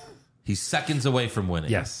 He's seconds away from winning.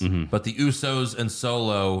 Yes. But the Usos and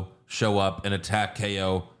Solo show up and attack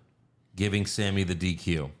KO, giving Sami the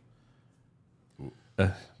DQ.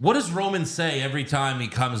 What does Roman say every time he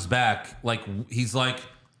comes back? Like, he's like,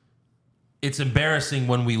 it's embarrassing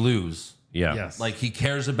when we lose. Yeah. Yes. Like, he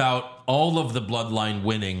cares about all of the bloodline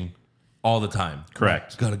winning all the time.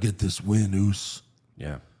 Correct. Gotta get this win, Oos.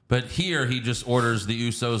 Yeah. But here, he just orders the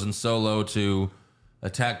Usos and Solo to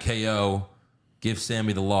attack KO, give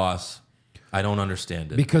Sami the loss. I don't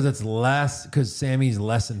understand it. Because Sammy's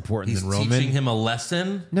less important He's than Roman. teaching him a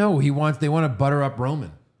lesson. No, they want to butter up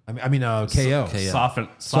Roman. I mean, KO. KO. Soften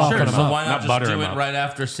Sure, him so up. why not just butter do him it up. right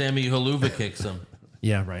after Sami Haluva kicks him?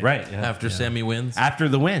 Yeah, right. Right. Yeah. After Sami wins? After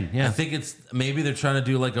the win. Yeah. I think it's maybe they're trying to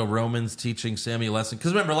do like a Roman's teaching Sami a lesson.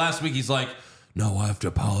 Because remember, last week he's like, no, I have to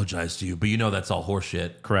apologize to you. But you know that's all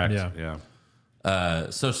horseshit. Correct. Yeah. Yeah.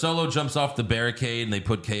 So Solo jumps off the barricade and they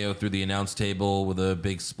put KO through the announce table with a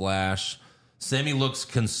big splash. Sami looks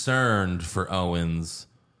concerned for Owens,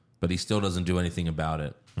 but he still doesn't do anything about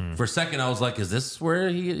it. For a second, I was like, is this where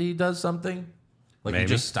he does something? Like he Maybe.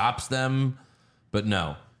 just stops them? But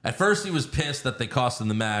no. At first, he was pissed that they cost him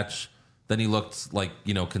the match. Then he looked like,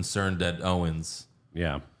 concerned at Owens.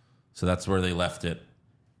 Yeah. So that's where they left it.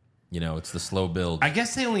 It's the slow build. I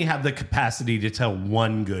guess they only have the capacity to tell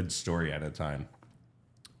one good story at a time.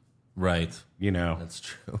 Right. That's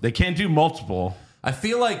true. They can't do multiple. I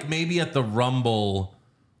feel like maybe at the Rumble,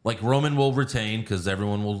 like Roman will retain because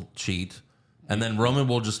everyone will cheat. And then Roman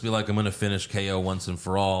will just be like, I'm going to finish KO once and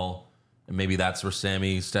for all. And maybe that's where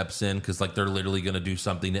Sami steps in because like they're literally going to do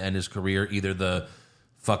something to end his career. Either the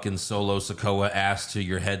fucking Solo Sikoa ass to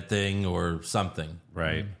your head thing or something.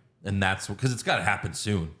 Right. And that's because it's got to happen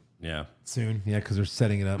soon. Yeah. Soon. Yeah, because they're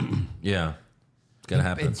setting it up. Yeah. It's got to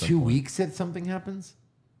happen. In at some 2 point. weeks, something happens?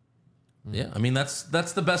 Yeah. I mean, that's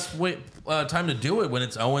the best way time to do it when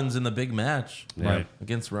it's Owens in the big match Right.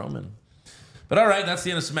 against Roman. But all right, that's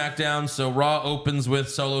the end of SmackDown. So Raw opens with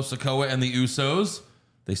Solo Sikoa and the Usos.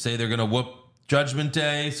 They say they're going to whoop Judgment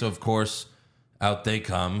Day. So, of course, out they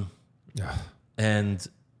come. Yeah. And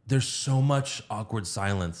there's so much awkward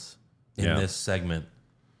silence in this segment.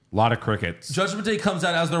 A lot of crickets. Judgment Day comes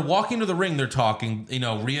out as they're walking to the ring. They're talking.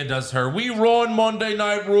 Rhea does her, we run Monday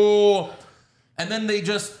Night Raw. And then they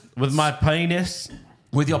just... With my penis.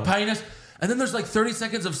 With your penis. And then there's like 30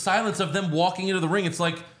 seconds of silence of them walking into the ring. It's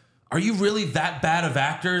like, are you really that bad of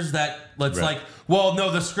actors that let's Right. like, well,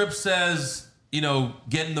 no, the script says,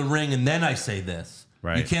 get in the ring and then I say this.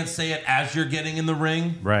 Right. You can't say it as you're getting in the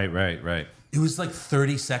ring. Right. It was like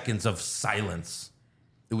 30 seconds of silence.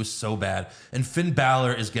 It was so bad. And Finn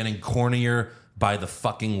Balor is getting cornier by the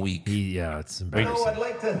fucking week. Yeah, it's embarrassing. I'd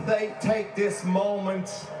like to take this moment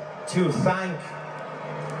to thank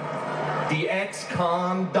the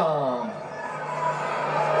ex-con Dom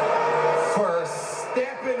for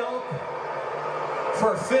stepping up,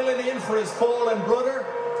 for filling in for his fallen brother,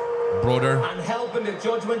 and helping the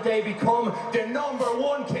Judgment Day become the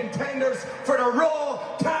 #1 contenders for the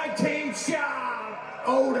Raw Tag Team Champ.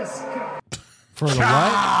 Otis. For the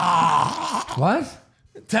what? What?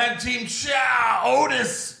 Tag team,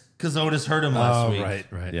 Otis. Because Otis hurt him last week.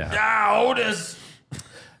 Right. Yeah. Otis.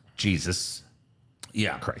 Jesus.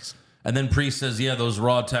 Yeah. Christ. And then Priest says, those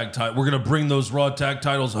Raw tag titles, we're going to bring those Raw tag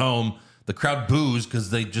titles home. The crowd boos because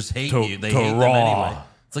they just hate you. They hate them anyway.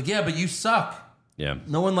 It's like, but you suck. Yeah.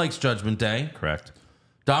 No one likes Judgment Day. Correct.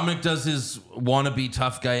 Dominic does his wannabe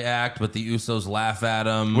tough guy act, but the Usos laugh at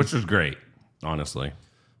him. Which was great, honestly.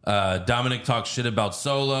 Dominic talks shit about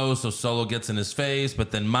Solo, so Solo gets in his face,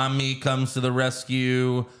 but then Mami comes to the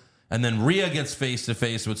rescue. And then Rhea gets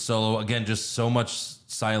face-to-face with Solo. Again, just so much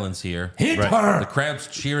silence here. Hit her! The crowd's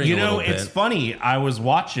cheering a little bit. It's funny. I was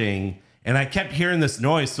watching, and I kept hearing this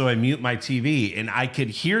noise, so I mute my TV, and I could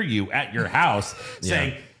hear you at your house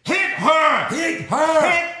saying, hit her! Hit her!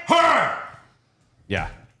 Hit her! Yeah.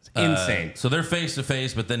 It's insane. So they're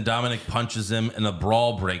face-to-face, but then Dominic punches him, and a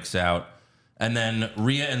brawl breaks out. And then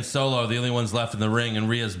Rhea and Solo are the only ones left in the ring, and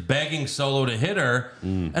Rhea's begging Solo to hit her.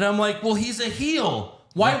 And I'm like, well, he's a heel.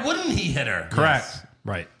 Why wouldn't he hit her? Correct. Yes.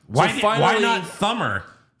 Right. Why not thumb her?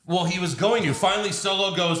 Well, he was going to. Finally,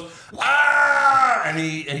 Solo goes, ah! And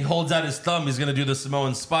he holds out his thumb. He's going to do the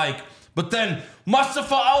Samoan spike. But then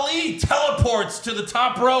Mustafa Ali teleports to the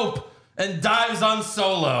top rope and dives on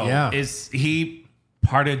Solo. Yeah. Is he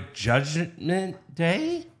part of Judgment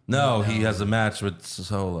Day? No, he has a match with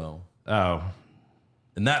Solo. Oh.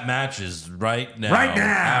 And that match is right now. Right now.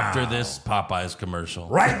 After this Popeyes commercial.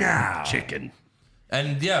 Right now. Chicken.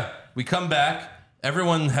 And we come back.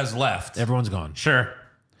 Everyone has left. Everyone's gone. Sure.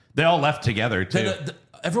 They all left together, too. Then,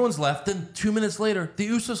 everyone's left. Then 2 minutes later, the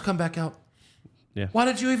Usos come back out. Yeah. Why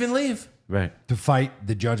did you even leave? Right. To fight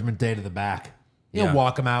the Judgment Day to the back. You'll Yeah.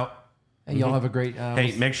 walk them out. And y'all have a great...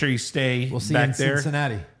 Hey, make sure you stay we'll see back you in there.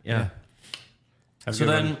 Cincinnati. Yeah. Have a So good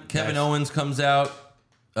then one, Kevin guys. Owens comes out.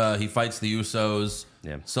 He fights the Usos.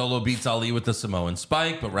 Yeah. Solo beats Ali with the Samoan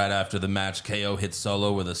spike, but right after the match, KO hits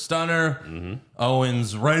Solo with a stunner.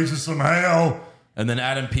 Owens Raises some hell. and then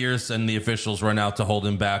Adam Pearce and the officials run out to hold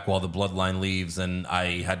him back while the Bloodline leaves, and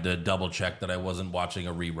I had to double check that I wasn't watching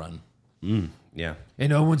a rerun. Yeah.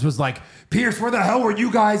 And Owens was like, Pierce, where the hell were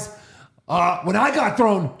you guys when I got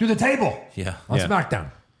thrown through the table Yeah. on Yeah.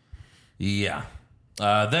 SmackDown? Yeah.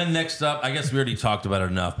 Then next up, I guess we already talked about it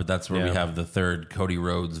enough, but that's where we Yeah. have the third Cody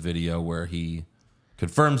Rhodes video where he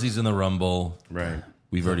confirms he's in the Rumble. Right.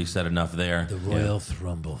 We've already said enough there. The Royal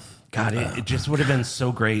Thrumble. God, it just would have been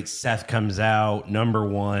so great. Seth comes out, number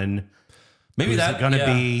one. Maybe Who's that it gonna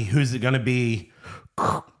yeah. be? Who's it gonna be?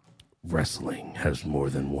 Wrestling has more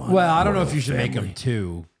than one. Well, I don't know if royal you should make family. them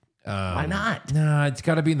two. Why not? No, it's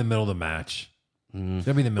got to be in the middle of the match. It's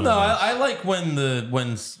got to be in the middle No, of the match.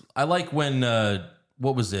 I like when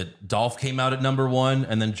what was it? Dolph came out at number 1,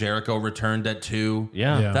 and then Jericho returned at 2.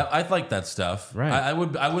 Yeah. I like that stuff. Right. I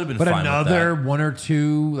would have been But fine another with one or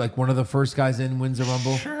two, like one of the first guys in wins a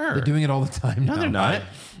Rumble. Sure. They're doing it all the time now. No, they're not.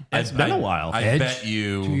 It's been a while. I Edge, bet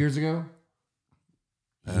you 2 years ago,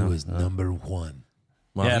 he was number one.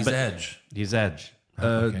 Well, Yeah, he's but- Edge, He's Edge.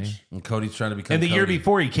 Okay. and Cody's trying to become. And the year Cody.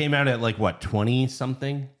 before, he came out at like what, 20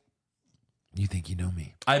 something? You think you know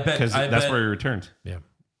me? I bet Because that's where he returned. Yeah.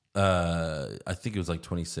 I think it was like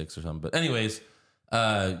 26 or something. But anyways,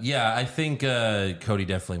 I think Cody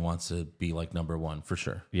definitely wants to be like number 1 for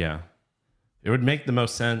sure. Yeah. It would make the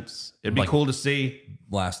most sense. It'd be Like- cool to see.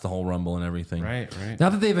 Last the whole Rumble and everything. Right. Now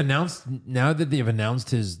that they've announced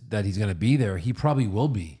that he's going to be there, he probably will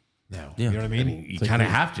be now. Yeah. You know what I mean? You It's like kind of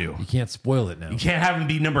have to. You can't spoil it now. You can't have him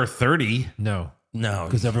be number 30. No, No,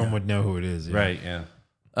 because everyone would know who it is. Yeah. Right.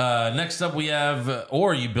 Yeah. Next up, we have,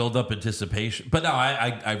 or you build up anticipation. But no,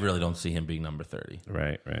 I really don't see him being number 30.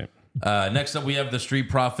 Right. Next up, we have the Street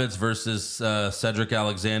Profits versus Cedric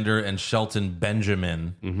Alexander and Shelton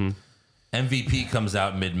Benjamin. MVP comes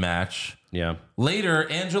out mid-match. Yeah. Later,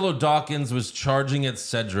 Angelo Dawkins was charging at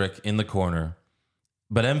Cedric in the corner,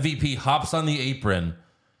 but MVP hops on the apron,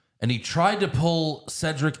 and he tried to pull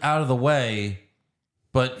Cedric out of the way,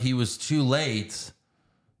 but he was too late,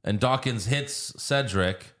 and Dawkins hits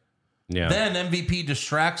Cedric. Yeah. Then MVP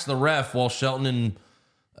distracts the ref while Shelton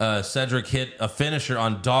and Cedric hit a finisher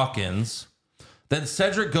on Dawkins. Then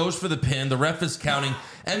Cedric goes for the pin. The ref is counting.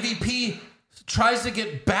 MVP tries to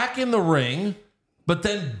get back in the ring, but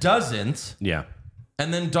then doesn't. Yeah.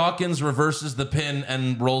 And then Dawkins reverses the pin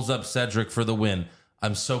and rolls up Cedric for the win.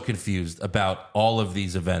 I'm so confused about all of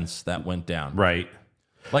these events that went down. Right.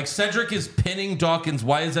 Like Cedric is pinning Dawkins.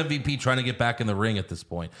 Why is MVP trying to get back in the ring at this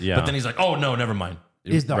point? Yeah. But then he's like, oh, no, never mind.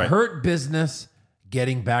 Is the Right. Hurt Business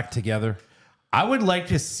getting back together? I would like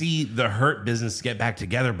to see the Hurt Business get back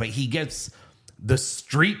together, but he gets the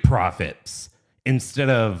Street Profits instead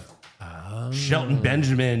of Shelton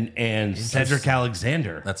Benjamin and Cedric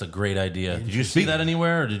Alexander. That's a great idea. Did you see that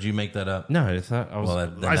anywhere, or did you make that up? No, I thought I was.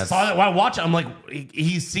 Well, I saw that while watching. I'm like,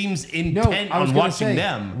 he seems intent I was on gonna watching say,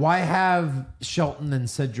 them. Why have Shelton and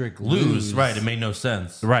Cedric lose? Right, it made no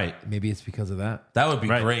sense. Right. Maybe it's because of that. That would be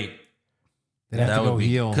Right. great. They'd have to go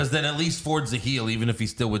heel. Because then at least Ford's a heel, even if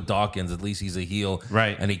he's still with Dawkins. At least he's a heel,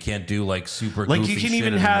 Right. And he can't do like super Like goofy you can shit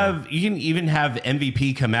even anymore. have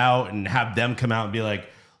MVP come out and have them come out and be like,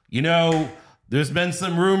 there's been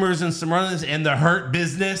some rumors and some runs, and the Hurt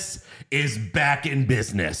Business is back in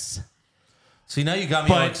business, See, now you got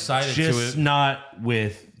me all but excited to just it. not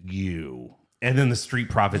with you. And then the Street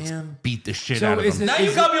Profits Man. beat the shit So out of is them. it- Now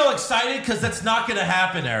you got me all excited because that's not going to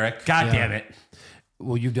happen, Eric. God Yeah. damn it!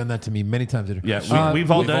 Well, you've done that to me many times. Yeah, we've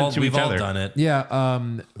all done it to We've each all other. done it. Yeah.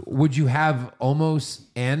 Would you have Omos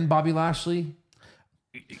and Bobby Lashley?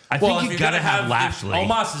 I Well, think if you you're gotta gonna have Lashley.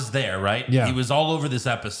 Omos is there, right? Yeah. He was all over this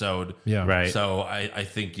episode. Yeah. Right. So I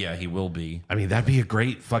think, yeah, he will be. I mean, that'd be a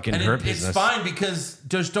great fucking And Hurt it's Business. fine because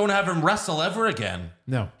just don't have him wrestle ever again.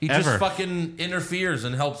 No. He Ever. just fucking interferes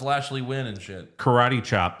and helps Lashley win and shit. Karate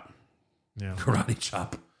chop. Yeah. Karate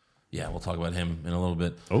chop. Yeah, we'll talk about him in a little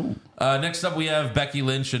bit. Oh, Next up, we have Becky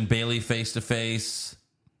Lynch and Bayley face to face.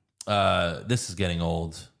 This is getting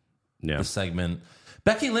old. yeah. This segment.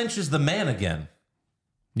 Becky Lynch is the man again.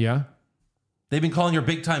 Yeah. They've been calling her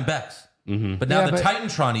Big Time Bex. Mm-hmm. But now Yeah, the but-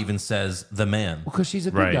 Titantron even says the man. Because she's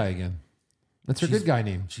a good Right. guy again. That's her good guy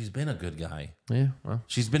name. She's been a good guy. Yeah. Well,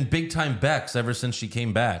 She's been Big Time Bex ever since she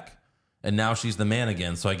came back. And now she's the man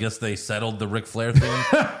again. So I guess they settled the Ric Flair thing.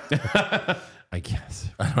 I guess.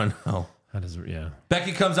 I don't know. How does it? Yeah.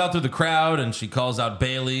 Becky comes out through the crowd and she calls out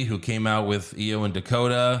Bayley, who came out with Io and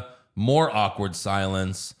Dakota. More awkward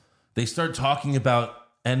silence. They start talking about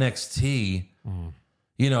NXT.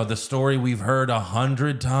 You know, the story we've heard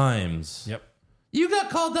 100 times. Yep. You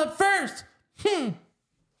got called up first.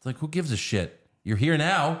 It's like, who gives a shit? You're here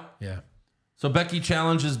now. Yeah. So Becky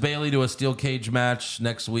challenges Bayley to a steel cage match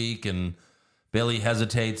next week, and Bayley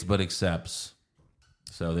hesitates but accepts.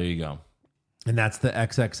 So there you go. And that's the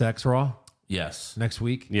XXX Raw Yes. next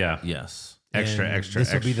week. Yeah. Yes. Extra, And extra, This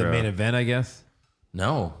will extra. be the main event, I guess.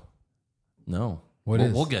 No. What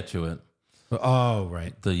is? We'll get to it. Oh,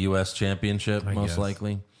 right. The U.S. Championship, most guess.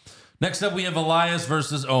 likely. Next up, we have Elias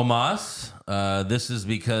versus Omos. This is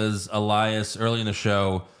because Elias, early in the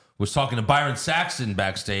show, was talking to Byron Saxton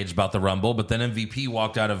backstage about the Rumble, but then MVP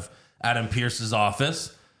walked out of Adam Pearce's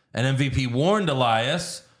office, and MVP warned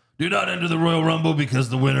Elias, do not enter the Royal Rumble because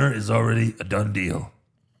the winner is already a done deal.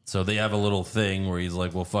 So they have a little thing where he's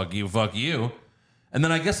like, well, fuck you, fuck you. And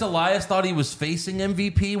then I guess Elias thought he was facing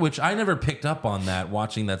MVP, which I never picked up on that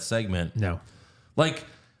watching that segment. No. Like,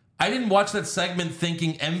 I didn't watch that segment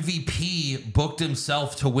thinking MVP booked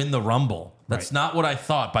himself to win the Rumble. That's not what I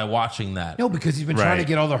thought by watching that. No, because he's been trying to Right.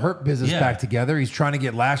 get all the Hurt Business Yeah. back together. He's trying to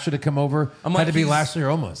get Lashley to come over. I'm Had like, to be he's- Lashley or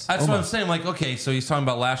Omos. That's what I'm Omos. saying. Like, okay, so he's talking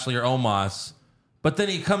about Lashley or Omos, but then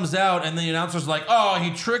he comes out and the announcer's like, oh,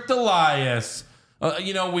 he tricked Elias.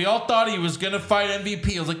 We all thought he was going to fight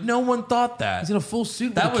MVP. I was like, no one thought that. He's in a full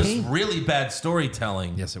suit. That with a was cane. really bad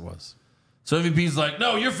storytelling. Yes, it was. So MVP's like,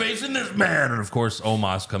 no, you're facing this man. And of course,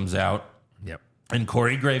 Omos comes out. Yep. And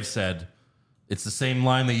Corey Graves said, it's the same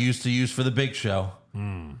line they used to use for the Big Show.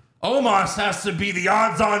 Omos has to be the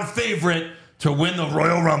odds-on favorite to win the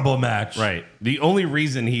Royal Rumble match. Right. The only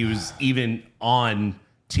reason he was even on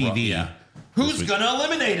TV. Well, yeah. Who's going to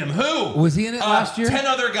eliminate him? Who? Was he in it last year? 10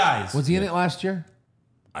 other guys. Was he in it last year?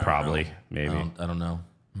 Probably. Maybe. I don't know.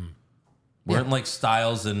 Weren't like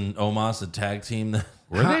Styles and Omos a tag team?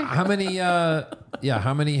 Were they? How many?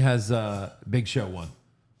 How many has Big Show won?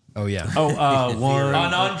 Oh yeah. Oh, one.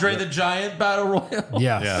 On Andre the Giant Battle Royal?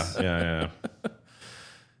 Yes. Yeah.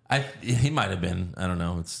 He might have been. I don't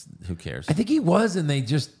know. Who cares? I think he was, and they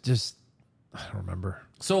just I don't remember.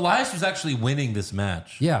 So Elias was actually winning this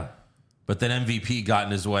match. Yeah. But then MVP got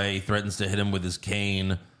in his way, threatens to hit him with his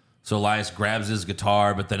cane. So Elias grabs his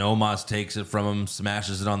guitar, but then Omos takes it from him,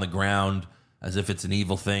 smashes it on the ground as if it's an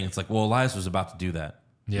evil thing. It's like, well, Elias was about to do that.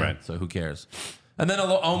 Yeah. Right. So who cares? And then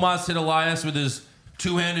Omos hit Elias with his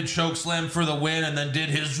two-handed choke slam for the win and then did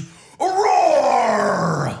his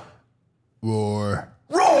roar! Roar.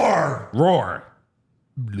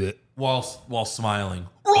 While smiling.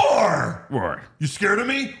 Roar! Roar. You scared of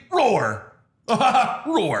me? Roar!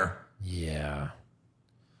 Roar! Yeah.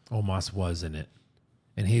 Omos was in it.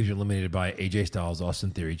 And he was eliminated by AJ Styles,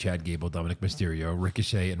 Austin Theory, Chad Gable, Dominic Mysterio,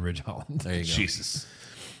 Ricochet, and Ridge Holland. There you go. Jesus.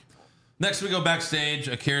 Next, we go backstage.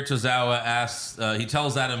 Akira Tozawa asks, he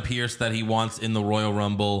tells Adam Pearce that he wants in the Royal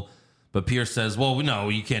Rumble, but Pearce says, well, no,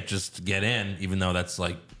 you can't just get in, even though that's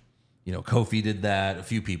like Kofi did that. A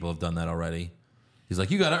few people have done that already. He's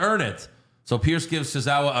like, you got to earn it. So Pierce gives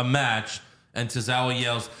Tozawa a match, and Tozawa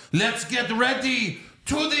yells, "Let's get ready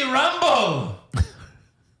to the Rumble."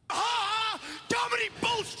 Dominic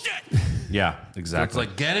bullshit. Yeah, exactly. So it's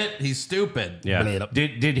like, get it? He's stupid. Yeah.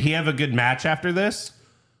 Did he have a good match after this?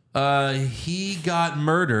 He got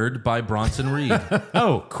murdered by Bronson Reed.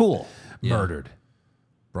 Oh, cool. Yeah. Murdered.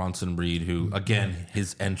 Bronson Reed, who, again,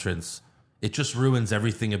 his entrance, it just ruins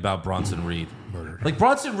everything about Bronson Reed. Murdered. Like,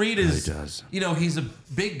 Bronson Reed is, he's a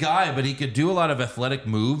big guy, but he could do a lot of athletic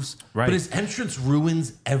moves. Right. But his entrance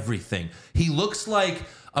ruins everything. He looks like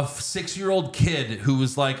a 6-year-old kid who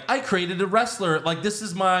was like, I created a wrestler. Like, this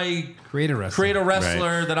is my create a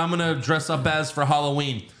wrestler that I'm going to dress up as for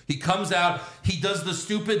Halloween. He comes out, he does the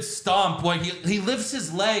stupid stomp where he lifts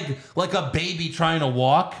his leg like a baby trying to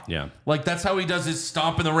walk. Yeah. Like, that's how he does his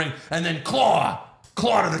stomp in the ring. And then claw to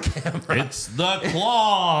the camera. It's the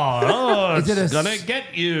claw. Oh, Is it it's gonna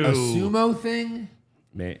get you. A sumo thing?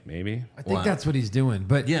 Maybe. I think that's what he's doing.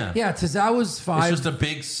 But yeah, Tozawa's 5. It's just a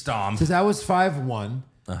big stomp. Tozawa's 5'1",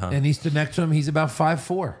 and he stood next to him. He's about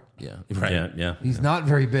 5'4". Yeah, right. Yeah. He's not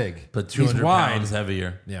very big, but 200 pounds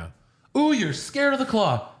heavier. Yeah. Ooh, you're scared of the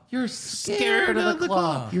claw. You're scared of the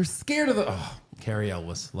claw. You're scared of the. Oh, Carrie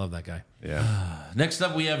Elwes, love that guy. Yeah. Next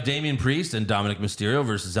up, we have Damian Priest and Dominic Mysterio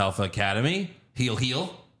versus Alpha Academy.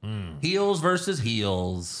 Heel. Heels versus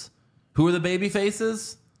heels. Who are the baby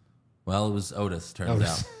faces? Well, it was Otis,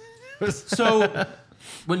 turns out. So,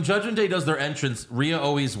 when Judgment Day does their entrance, Rhea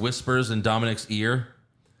always whispers in Dominic's ear.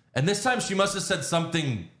 And this time she must have said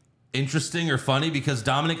something interesting or funny because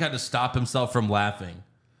Dominic had to stop himself from laughing.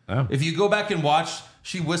 Oh. If you go back and watch,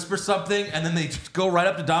 she whispers something and then they just go right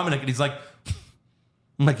up to Dominic and he's like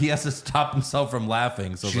he has to stop himself from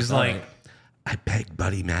laughing. So she's like, I begged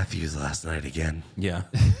Buddy Matthews last night again. Yeah.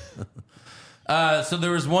 So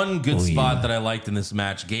there was one good spot that I liked in this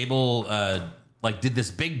match. Gable did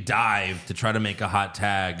this big dive to try to make a hot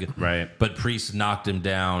tag. Right. But Priest knocked him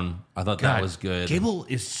down. I thought that was good. Gable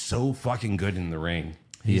is so fucking good in the ring.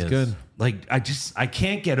 He's good. Like, I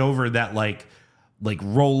can't get over that, like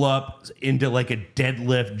roll up into like a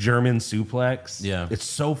deadlift German suplex. Yeah. It's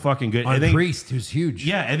so fucking good. On Priest, who's huge.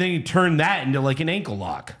 Yeah, and then you turn that into like an ankle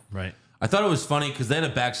lock. Right. I thought it was funny because they had a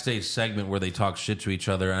backstage segment where they talk shit to each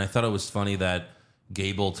other, and I thought it was funny that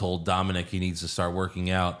Gable told Dominic he needs to start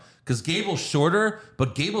working out because Gable's shorter,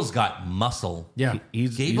 but Gable's got muscle. Yeah.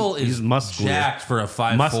 Gable is muscular. jacked for a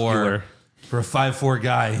 5'4", Muscular. for a 5'4"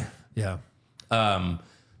 guy. Yeah.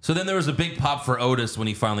 So then there was a big pop for Otis when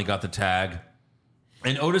he finally got the tag,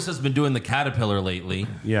 and Otis has been doing the caterpillar lately.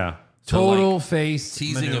 Yeah. Total face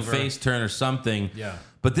teasing maneuver. a face turn or something. Yeah.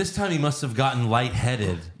 But this time he must have gotten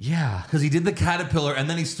lightheaded. Yeah. Because he did the caterpillar and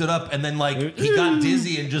then he stood up and then he got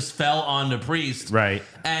dizzy and just fell onto Priest. Right.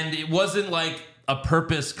 And it wasn't like a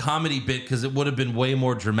purpose comedy bit because it would have been way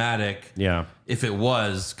more dramatic. Yeah. If it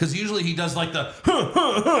was. Because usually he does like the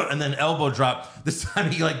and then elbow drop. This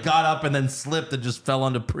time he got up and then slipped and just fell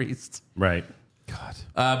onto Priest. Right. God.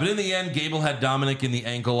 But in the end, Gable had Dominic in the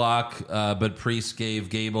ankle lock, but Priest gave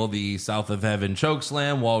Gable the South of Heaven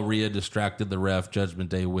chokeslam while Rhea distracted the ref. Judgment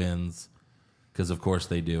Day wins. Because, of course,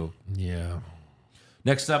 they do. Yeah.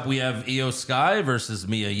 Next up, we have Io Sky versus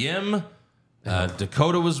Mia Yim.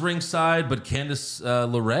 Dakota was ringside, but Candice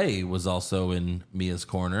LeRae was also in Mia's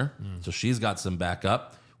corner. So she's got some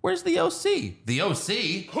backup. Where's the OC? The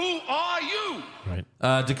OC? Who are you?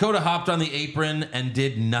 Right. Dakota hopped on the apron and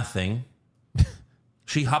did nothing.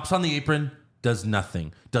 She hops on the apron, does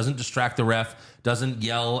nothing. Doesn't distract the ref, doesn't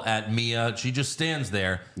yell at Mia. She just stands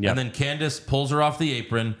there. Yep. And then Candice pulls her off the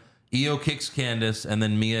apron. Io kicks Candice, and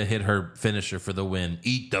then Mia hit her finisher for the win.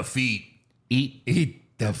 Eat the feet. Eat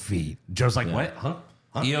the feet. Joe's like, what? Huh?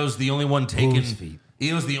 Io's the only one taking Whose feet?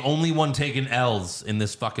 Io's the only one taking L's in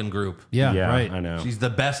this fucking group. Yeah, Yeah, right. I know. She's the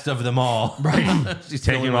best of them all. Right. She's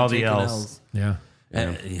Taking only one all the taking Ls. Yeah.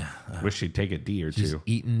 Yeah. Wish she'd take a D or She's two.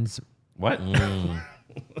 eating. What?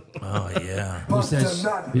 Oh, yeah. Who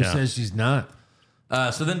says she's not?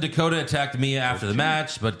 So then Dakota attacked Mia after the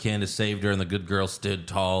match, but Candice saved her, and the good girl stood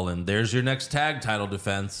tall. And there's your next tag title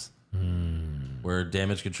defense, where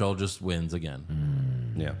Damage Control just wins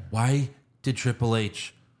again. Yeah. Why did Triple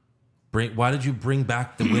H why did you bring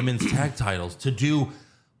back the women's tag titles to do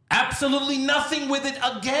absolutely nothing with it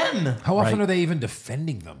again? How often are they even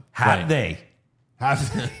defending them? Have they?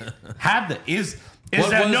 Have they? Is What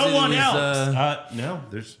there was no it? one It was, else? No,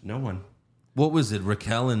 there's no one. What was it,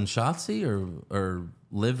 Raquel and Shotzi or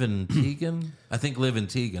Liv and Tegan? I think Liv and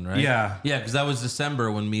Tegan, right? Yeah. Yeah, because that was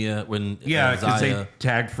December when Yeah, because Zaya... they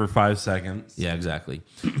tagged for 5 seconds. Yeah, exactly.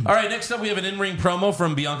 All right, next up we have an in-ring promo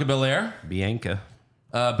from Bianca Belair. Bianca.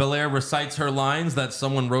 Belair recites her lines that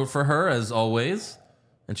someone wrote for her, as always,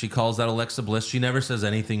 and she calls out Alexa Bliss. She never says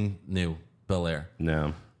anything new, Belair.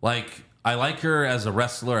 No. Like, I like her as a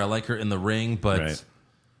wrestler. I like her in the ring, but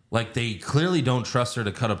like they clearly don't trust her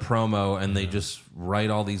to cut a promo, and they just write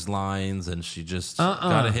all these lines, and she just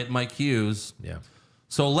got to hit my cues. Yeah.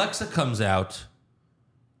 So Alexa comes out,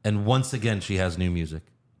 and once again, she has new music.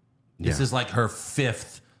 This is like her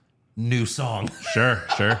 5th new song. Sure.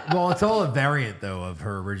 Well, it's all a variant though of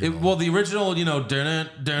her original. The original, dun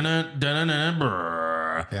dun dun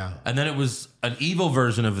brr. Yeah. And then it was an evil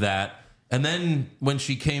version of that. And then when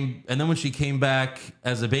she came back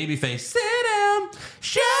as a babyface, sit down,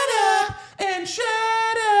 shut up, and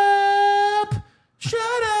shut up,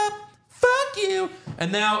 fuck you.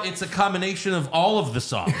 And now it's a combination of all of the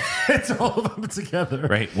songs. It's all of them together.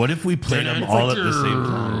 Right. What if we played them all at the same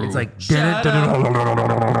time? It's like Shut up.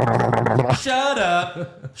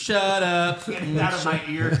 Get it out of my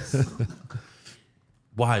ears.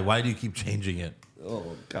 Why do you keep changing it?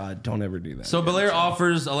 Oh, God. Don't ever do that. So Belair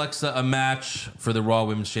offers Alexa a match for the Raw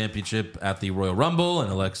Women's Championship at the Royal Rumble,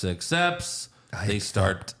 and Alexa accepts. They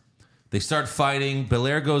start fighting.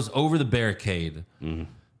 Belair goes over the barricade. Mm-hmm.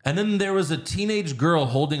 And then there was a teenage girl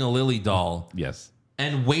holding a Lily doll. Yes.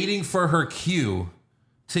 And waiting for her cue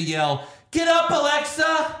to yell, "Get up,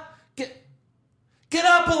 Alexa! Get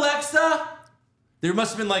up, Alexa!" There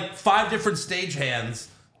must have been like 5 different stagehands,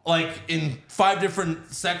 like in 5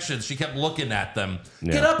 different sections. She kept looking at them.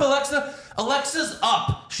 Yeah. "Get up, Alexa!" Alexa's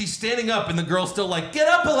up. She's standing up, and the girl's still like, "Get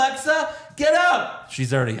up, Alexa! Get up!"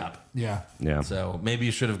 She's already up. Yeah. So maybe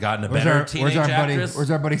you should have gotten a better teenage actress. Where's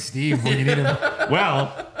our buddy Steve when you need him? Well,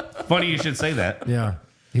 funny you should say that. Yeah.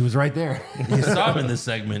 He was right there. You saw him in this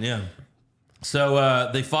segment, yeah. So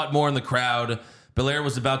they fought more in the crowd. Belair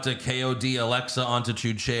was about to KOD Alexa onto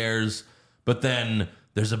 2 chairs, but then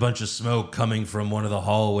there's a bunch of smoke coming from one of the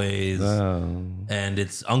hallways, and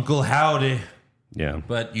it's Uncle Howdy. Yeah.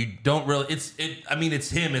 But you don't really... It's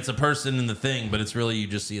him. It's a person in the thing, but it's really you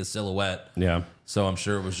just see a silhouette. Yeah. So I'm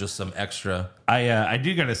sure it was just some extra. I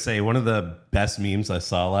do got to say, one of the best memes I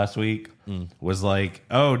saw last week was like,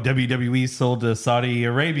 oh, WWE sold to Saudi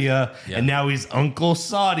Arabia, and now he's Uncle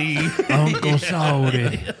Saudi. Uncle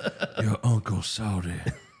Saudi. Your Uncle Saudi.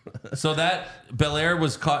 So that Belair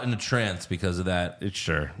was caught in a trance because of that. It's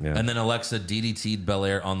sure. Yeah. And then Alexa DDT'd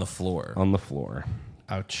Belair on the floor.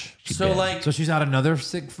 Ouch. So she's out another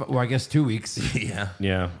I guess 2 weeks. Yeah.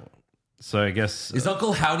 Yeah. So I guess is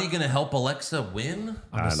Uncle Howdy going to help Alexa win?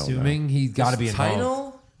 I'm assuming he's got to be involved.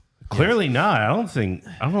 Title? Clearly not. I don't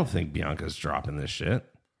think Bianca's dropping this shit.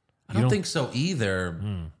 I don't think so either.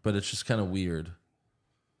 But it's just kind of weird.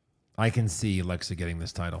 I can see Alexa getting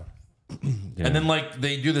this title. Yeah. And then like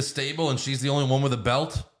they do the stable, and she's the only one with a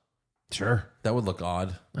belt. Sure, that would look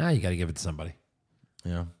odd. You got to give it to somebody.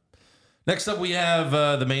 Yeah. Next up, we have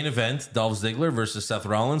the main event: Dolph Ziggler versus Seth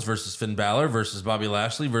Rollins versus Finn Balor versus Bobby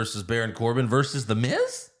Lashley versus Baron Corbin versus The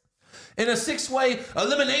Miz in a 6-way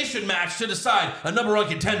elimination match to decide a #1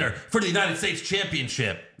 contender for the United States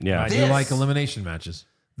Championship. Yeah, I do like elimination matches.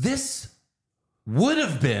 This would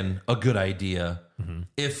have been a good idea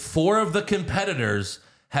if 4 of the competitors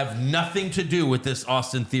have nothing to do with this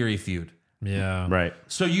Austin Theory feud. Yeah, right.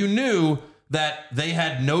 So you knew that they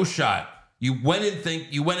had no shot. You went in,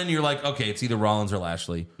 you're like, okay, it's either Rollins or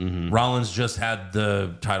Lashley. Rollins just had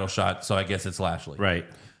the title shot, so I guess it's Lashley. Right.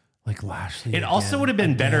 Like Lashley. It also would have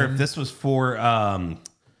been better if this was for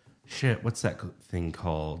what's that thing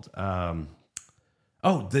called? The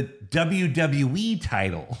WWE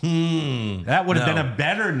title. That would have been a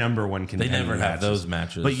better #1 contender. They never have those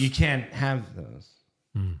matches. But you can't have those.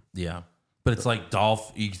 Yeah. But it's like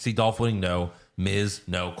Dolph, you can see Dolph winning, no. Miz,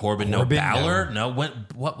 no. Corbin, no. Balor, no.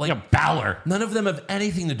 What? Like Balor. None of them have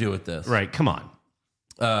anything to do with this. Right, come on.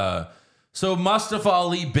 So Mustafa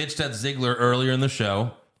Ali bitched at Ziggler earlier in the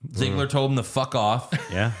show. Ziggler told him to fuck off.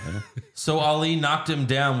 Yeah. So Ali knocked him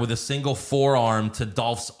down with a single forearm to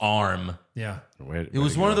Dolph's arm. Yeah. It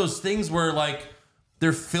was one of those things where like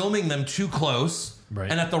they're filming them too close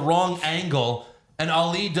and at the wrong angle, and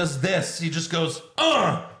Ali does this. He just goes,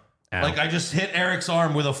 ugh! Like I just hit Eric's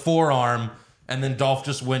arm with a forearm, and then Dolph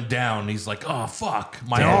just went down. He's like, oh, fuck,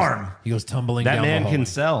 my arm. He goes tumbling that down man the hall. can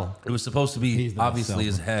sell. It was supposed to be obviously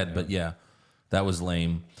his head, but yeah, that was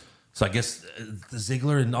lame. So I guess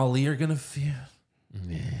Ziggler and Ali are going to feud.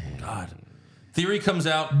 God. Theory comes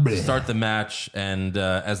out to start the match, and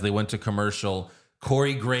as they went to commercial,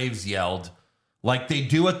 Corey Graves yelled, like they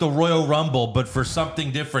do at the Royal Rumble, but for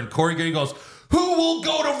something different. Corey Graves goes, who will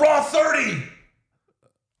go to Raw 30?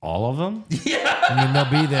 All of them? I mean,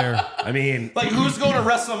 they'll be there. I mean, Like, who's going to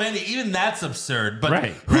WrestleMania? Even that's absurd. But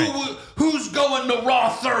Right, who's going to Raw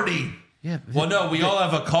 30? yeah. Well, no, we all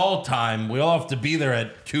have a call time. We all have to be there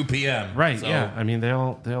at 2 p.m. Right, So, yeah. I mean, they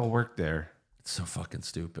all work there. It's so fucking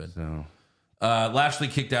stupid. So Lashley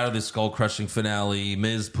kicked out of the skull-crushing finale.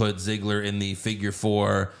 Miz put Ziggler in the figure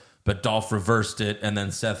 4, but Dolph reversed it, and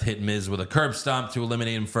then Seth hit Miz with a curb stomp to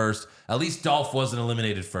eliminate him first. At least Dolph wasn't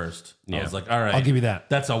eliminated first. I Yeah. was like, all right. I'll give you that.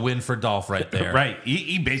 That's a win for Dolph right there. right.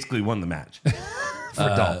 He basically won the match. For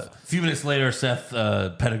Dolph. A few minutes later, Seth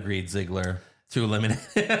pedigreed Ziggler to eliminate.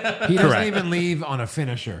 He doesn't even leave on a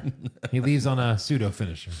finisher. He leaves on a pseudo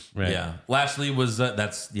finisher. Right. Yeah. Lashley was,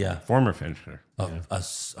 Former finisher. a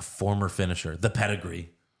former finisher. The pedigree.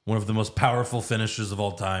 One of the most powerful finishers of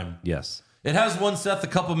all time. Yes. It has won Seth a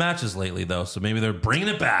couple matches lately, though, so maybe they're bringing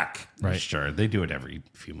it back. Right. Sure. They do it every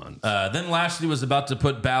few months. Then Lashley was about to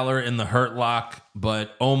put Balor in the Hurt Lock,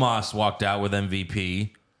 but Omos walked out with MVP,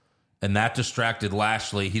 and that distracted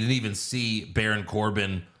Lashley. He didn't even see Baron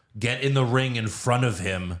Corbin get in the ring in front of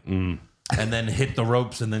him and then hit the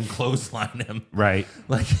ropes and then clothesline him. Right.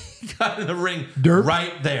 Like, he got in the ring Derp.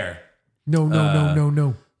 right there.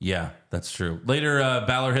 No. Yeah, that's true. Later,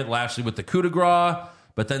 Balor hit Lashley with the coup de grace,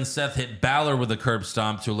 but then Seth hit Balor with a curb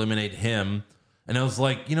stomp to eliminate him. And I was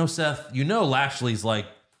like, Seth, Lashley's like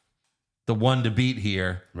the one to beat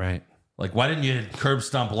here. Right. Like, why didn't you curb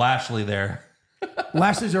stomp Lashley there?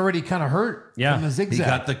 Lashley's already kind of hurt Yeah. from the He zigzag.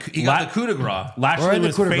 got the coup de grace. Lashley Or in the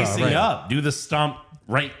was coup de grace, facing right. up. Do the stomp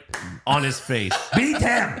right on his face. Beat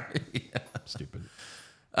him. Stupid.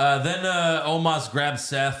 Then Omos grabbed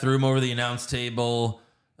Seth, threw him over the announce table.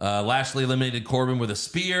 Lashley eliminated Corbin with a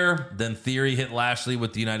spear. Then Theory hit Lashley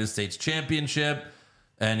with the United States Championship.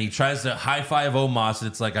 And he tries to high-five Omos, and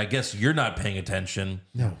it's like, I guess you're not paying attention.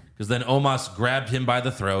 No. Because then Omos grabbed him by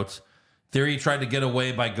the throat. Theory tried to get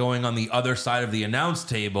away by going on the other side of the announce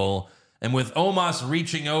table. And with Omos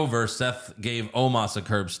reaching over, Seth gave Omos a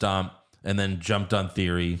curb stomp and then jumped on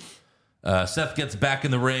Theory. Seth gets back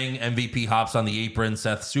in the ring. MVP hops on the apron.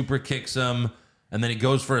 Seth super kicks him. And then he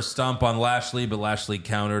goes for a stomp on Lashley, but Lashley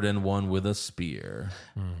countered and won with a spear.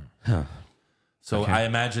 So I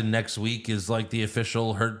imagine next week is like the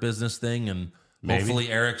official Hurt Business thing. And hopefully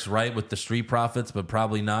Eric's right with the Street Profits, but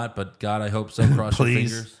probably not. But God, I hope so. Cross your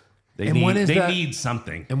Please. fingers. They And when is that- need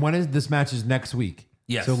something. And when is this match is next week?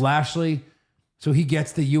 Yes. So Lashley, so he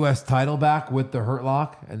gets the U.S. title back with the Hurt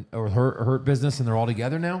Lock or Hurt Business, and they're all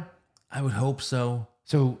together now. I would hope so.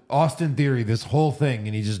 So Austin Theory, this whole thing,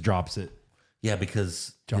 and he just drops it. Yeah,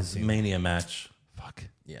 because John his Cena. Mania match. Fuck.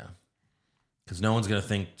 Yeah. Because no one's going to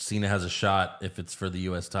think Cena has a shot if it's for the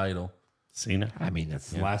U.S. title. Cena. I mean, that's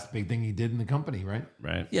the last big thing he did in the company, right?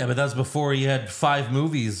 Right. Yeah, but that's before he had 5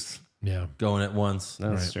 movies Yeah. going at once.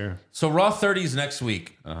 That's true. So Raw 30 is next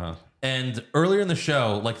week. And earlier in the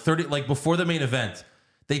show, like before the main event,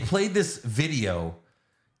 they played this video,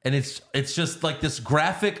 and it's just like this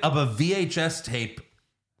graphic of a VHS tape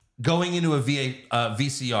going into a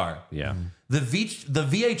VCR. Yeah. The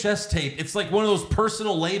VHS tape, it's like one of those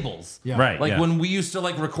personal labels. Yeah. Right. Like yeah. when we used to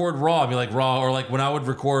like record Raw, I'd be like Raw, or like when I would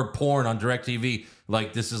record porn on DirecTV,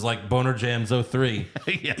 like this is like Boner Jams 03.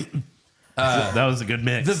 yeah. That was a good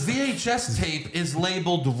mix. The VHS tape is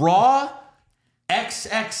labeled Raw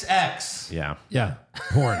XXX. yeah. Yeah.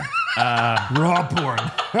 Porn. Raw porn.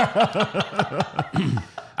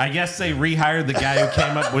 I guess they rehired the guy who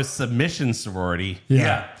came up with Submission Sorority.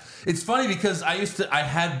 Yeah. It's funny because I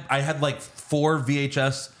had like 4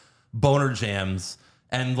 VHS Boner Jams,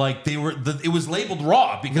 and like it was labeled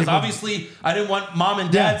Raw because obviously I didn't want mom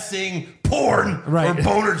and dad seeing porn Right. or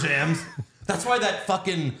Boner Jams. That's why that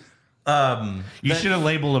fucking You should have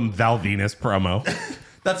labeled him Val Venus promo.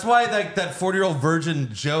 that's why that 40-year-old virgin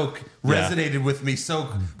joke resonated with me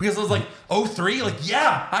because I was like 03, like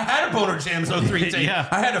yeah, I had a Boner Jams 03 tape. Yeah.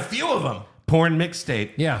 I had a few of them. Porn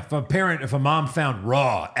mixtape. Yeah. If a mom found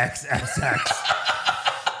Raw XXX.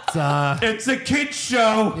 It's a kid's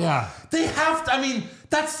show. Yeah. They have to. I mean,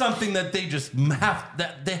 that's something that they just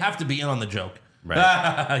they have to be in on the joke. Right.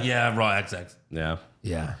 Yeah, Raw XX. Yeah.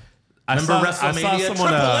 Yeah. Remember I WrestleMania someone,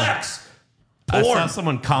 Triple X? I Porn. saw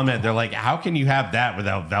someone comment. They're like, "How can you have that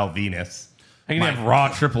without Val Venus? How can you have Raw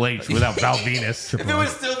Triple H without Val Venus?" If it was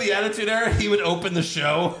still the Attitude Era, he would open the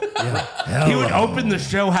show. He would open the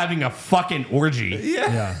show having a fucking orgy.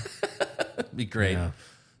 Yeah. That'd be great. Yeah.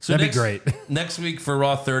 So That'd be great. Next week for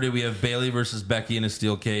Raw 30, we have Bayley versus Becky in a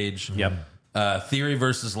steel cage. Yep. Theory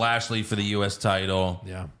versus Lashley for the U.S. title.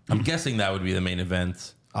 Yeah. I'm guessing that would be the main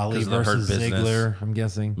event. Ali 'cause of the Hurt versus Business. Ziggler, I'm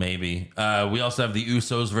guessing. Maybe. We also have the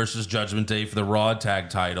Usos versus Judgment Day for the Raw tag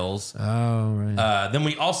titles. Oh, right. Then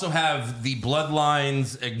we also have the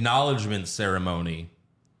Bloodlines acknowledgement ceremony.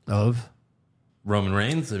 Of? Roman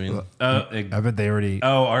Reigns. I mean, I bet they already.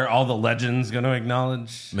 are all the legends going to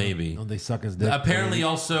acknowledge? maybe. Don't they suck his dick? Apparently,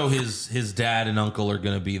 also his dad and uncle are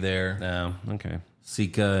going to be there. No. Okay.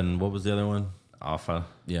 Sika and what was the other one? Alpha.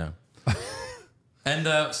 Yeah.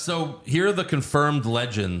 And so here are the confirmed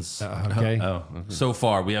legends Okay. Oh. so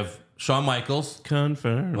far. We have Shawn Michaels.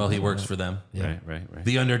 Confirmed. Well, he works for them. Yeah. Right.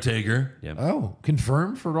 The Undertaker. Yep. Oh,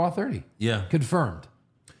 confirmed for Raw 30. Yeah. Confirmed.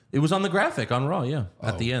 It was on the graphic on Raw, yeah,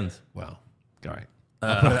 at the end. Well, all right.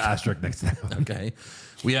 I'll put an asterisk next to that. Okay.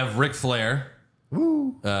 We have Ric Flair.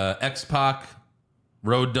 X-Pac.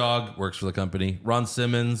 Road Dogg works for the company. Ron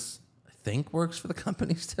Simmons, I think, works for the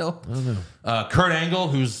company still. I don't know. Kurt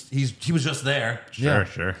Angle, he was just there.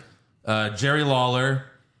 Sure. Jerry Lawler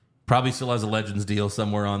probably still has a Legends deal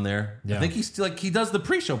somewhere on there. Yeah. I think he's still he does the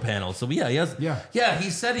pre-show panel. So yeah, he has. Yeah. He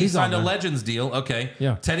said he He's signed a on there. Legends deal. Okay.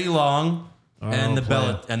 Yeah. Teddy Long and the player.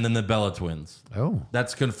 Bella and then the Bella Twins. Oh.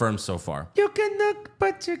 That's confirmed so far. You can look,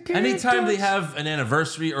 but you can't. Anytime they have an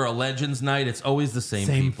anniversary or a Legends night, it's always the same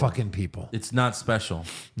people. fucking people. It's not special.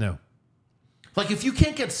 No. Like, if you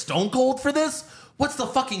can't get Stone Cold for this, what's the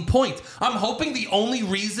fucking point? I'm hoping the only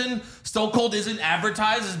reason Stone Cold isn't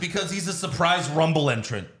advertised is because he's a surprise Rumble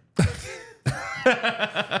entrant.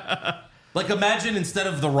 Like, imagine instead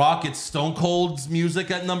of The Rock, it's Stone Cold's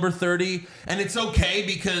music at number 30. And it's okay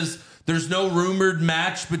because there's no rumored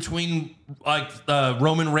match between, like,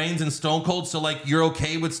 Roman Reigns and Stone Cold. So, like, you're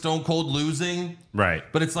okay with Stone Cold losing. Right.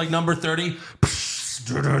 But it's like number 30.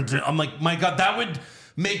 I'm like, my God, that would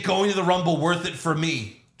make going to the Rumble worth it for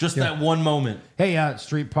me. Just that one moment. Hey,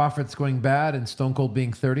 Street Profits going bad and Stone Cold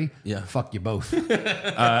being 30. Yeah. Fuck you both.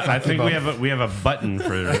 I think we have a button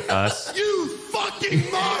for us. You fucking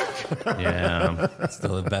mark! Yeah. That's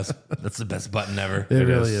still the best. That's the best button ever. It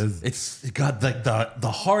really is. It's got like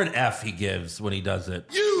the hard F he gives when he does it.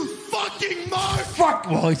 You fucking mark! Fuck.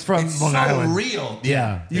 Well, he's from It's Long so Island. real.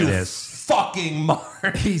 Yeah. You It is. fucking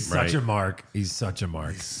mark. He's such Right. a mark. He's such a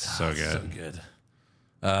mark. So good. So good.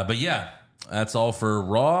 But yeah, that's all for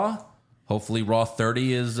Raw. Hopefully, Raw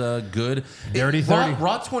 30 is good. Dirty 30.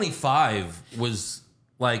 Raw 25 was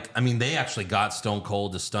like, I mean, they actually got Stone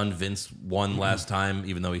Cold to stun Vince one last time,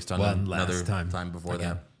 even though he stunned him One last another time. before Again.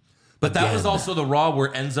 that. But that was Again. also the Raw where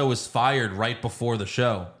Enzo was fired right before the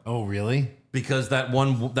show Oh, really? because that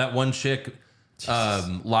one chick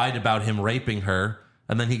lied about him raping her.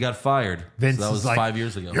 And then he got fired. Vince So that was is like, 5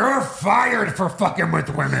 years ago. You're fired for fucking with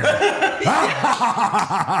women.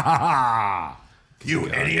 You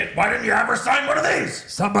idiot! Why didn't you ever sign one of these?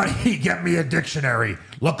 Somebody get me a dictionary.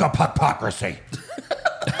 Look up hypocrisy.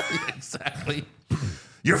 Exactly.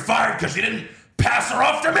 You're fired because you didn't pass her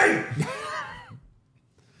off to me.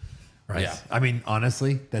 Right. Yeah. I mean,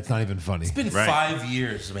 honestly, that's not even funny. It's been Right. 5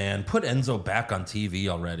 years, man. Put Enzo back on TV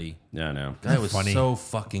already. Yeah, no. That was funny. so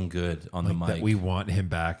fucking good on the mic. That we want him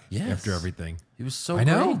back Yes. after everything. He was so I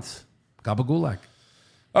know. great. Gabagulak.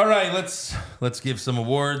 All right, let's give some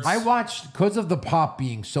awards. I watched, because of the pop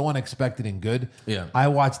being so unexpected and good, Yeah. I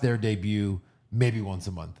watched their debut maybe once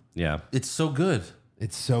a month. Yeah. It's so good.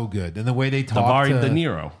 It's so good. And the way they talk Davari to... De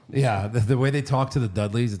Niro. Yeah, the way they talk to the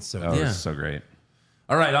Dudleys, it's so Oh, good. Yeah. it's so great.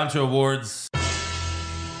 All right, on to awards.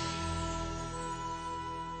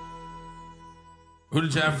 Who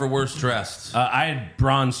did you have for worst dressed? I had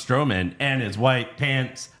Braun Strowman and his white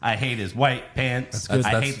pants. I hate his white pants. good. I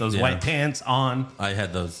That's- hate those yeah. white pants on. I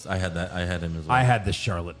had those. I had that. I had him as well. I had the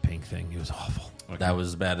Charlotte Pink thing. It was awful. That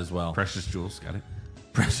was bad as well. Precious Jewels, got it.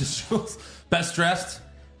 Precious Jewels. Best dressed?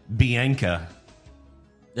 Bianca.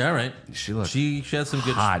 Yeah, all right. She looked She had some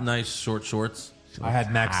good, hot. nice short shorts. I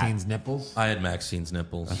had Maxine's nipples. I had Maxine's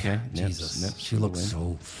nipples. Okay. Jesus. Nips She for the looks win.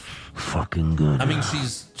 so fucking good. I mean,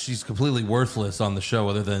 she's completely worthless on the show,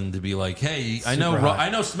 other than to be like, "Hey, I know Super hot. I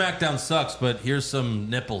know SmackDown sucks, but here's some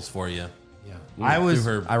nipples for you." Yeah.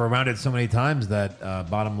 her- I rewound it so many times that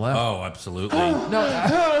bottom left. Oh, absolutely.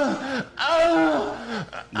 Yeah.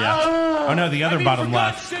 Oh no, the other bottom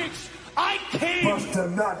left. I came.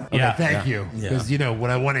 Okay, Yeah. thank you. Because, what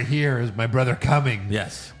I want to hear is my brother coming.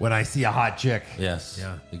 Yes. When I see a hot chick. Yes.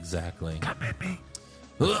 Yeah. Exactly.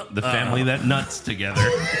 The family that nuts together.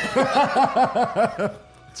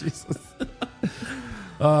 Jesus.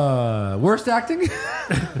 Worst acting?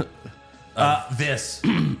 This.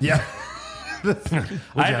 Yeah.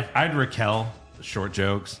 I had Raquel. Short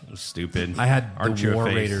jokes. It was stupid. I had Arch the your War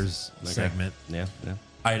face. Raiders Okay. segment. Yeah.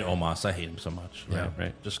 I had Omos. I hate him so much. Yeah.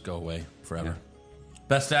 Right. Just go away forever.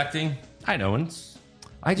 Best acting? I know Owens.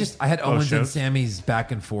 I had Owens and shows. Sammy's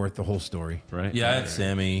back and forth the whole story. Right. Yeah, I had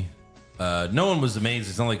Sammy. No one was amazed.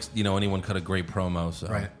 It's not like anyone cut a great promo. So.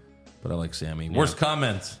 Right. But I like Sammy. Worst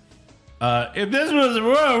comment. If this was a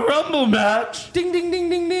Royal Rumble match. Ding, ding, ding,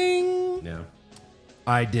 ding, ding. Yeah.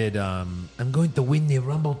 I did. I'm going to win the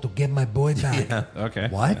Rumble to get my boy back. Yeah. Okay.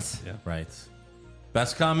 What? Yeah. Right.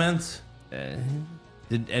 Best comment?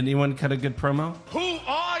 Did anyone cut a good promo? Who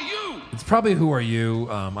are you? It's probably Who Are You?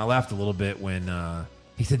 I laughed a little bit when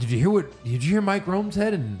he said, Did you hear Mike Rome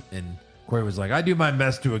said? And Corey was like, I do my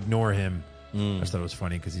best to ignore him. I just thought it was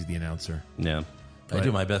funny because he's the announcer. Yeah. I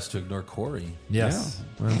do my best to ignore Corey. Yes.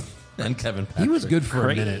 Well, And Kevin Patrick. he was good for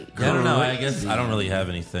a minute. Yeah, I don't know. I guess I don't really have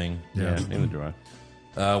anything. Yeah. Neither do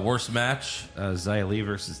I. Worst match? Xia Li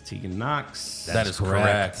versus Tegan Knox. That is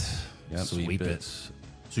correct. Yep. Sweep it.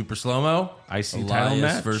 Super slow-mo? IC title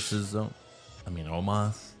match versus...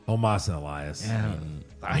 Omos. Omos and Elias. Yeah.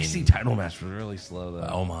 The IC title match was really slow though.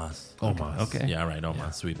 Omos. Omos. Okay. Yeah, right.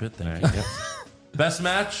 Omos. Sweep it. Thank Right, you. yep. Best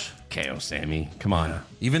match? KO Sammy. Come on.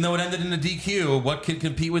 Even though it ended in a DQ, what could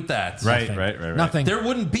compete with that? Right. Nothing. There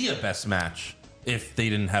wouldn't be a best match if they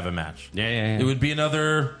didn't have a match. Yeah. It would be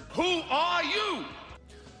another Who are you?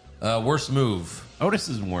 worst move.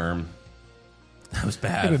 Otis's worm. That was Yeah,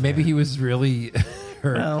 bad. but maybe he was really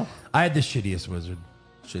hurt. Well. I had the shittiest wizard.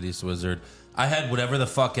 Shittiest wizard. I had whatever the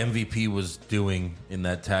fuck MVP was doing in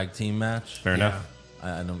that tag team match. Fair enough.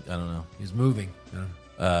 I don't know. He's moving.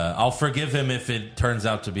 I'll forgive him if it turns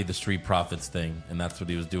out to be the Street Profits thing, and that's what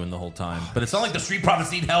he was doing the whole time. But it's not like the Street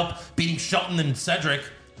Profits need help beating Shelton and Cedric.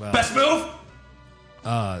 Best move?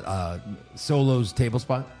 Solo's table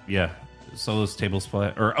spot. Yeah. Solo's table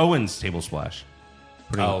splash or Owens table splash.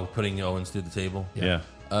 Putting Owens through the table? Yeah.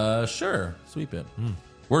 Sure. Sweep it.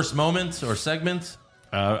 Worst moment or segment?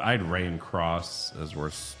 I had Ray and Cross as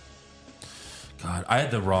worst. God, I had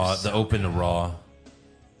the Raw, the Open to Raw.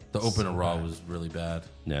 The Open to Raw was really bad.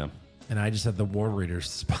 Yeah. And I just had the War Raiders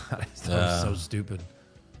spot. I thought it was so stupid.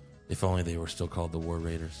 If only they were still called the War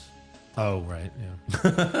Raiders. Oh, right.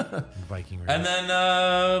 Yeah. Viking Raiders. And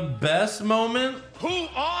then best moment? Who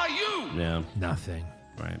are you? Yeah. Nothing.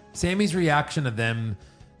 Right. Sammy's reaction to them,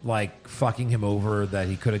 like, fucking him over that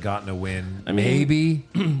he could have gotten a win. I mean, maybe.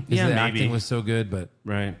 Because yeah, the maybe. acting was so good, but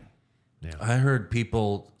Right. I heard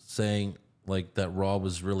people saying like that Raw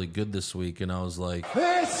was really good this week, and I was like,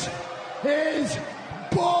 This is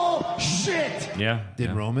bullshit. Yeah.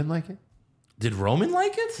 did Roman like it? did Roman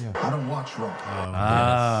like it? I don't watch Raw.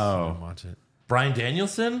 Oh. Watch it. Brian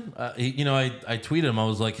Danielson? I tweeted him. I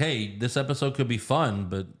was like, hey, this episode could be fun,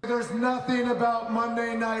 but There's nothing about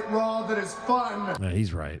Monday Night Raw that is fun. No,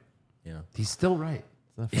 he's right. yeah, He's still right.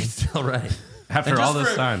 he's still right. After And all just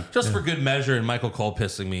this time. Just for good measure, and Michael Cole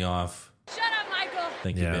pissing me off. Shut up, Michael.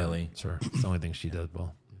 Thank you, Bailey. Sure. It's the only thing she does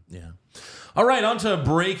well. Yeah. All right, on to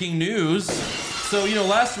breaking news. So,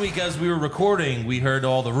 last week as we were recording, we heard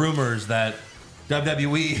all the rumors that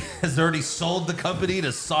WWE has already sold the company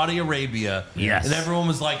to Saudi Arabia. Yes. And everyone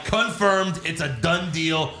was like, confirmed, it's a done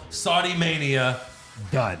deal. Saudi Mania,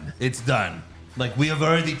 Done. it's done. Like, we have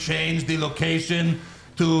already changed the location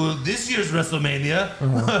to this year's WrestleMania.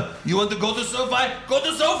 You want to go to SoFi? Go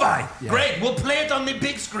to SoFi. Great, we'll play it on the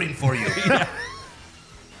big screen for you.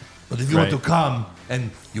 But if you want to come,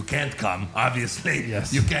 and you can't come, obviously,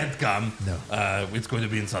 Yes. you can't come, No. it's going to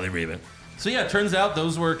be in Saudi Arabia. So yeah, it turns out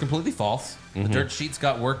those were completely false. The dirt sheets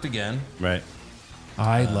got worked again. Right.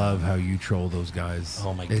 I love how you troll those guys.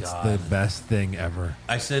 Oh my It's God. the best thing ever.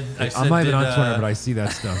 I said, I'm not even did, on Twitter, but I see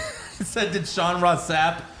that stuff. I said, did Sean Ross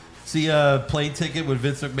Sapp see a plane ticket with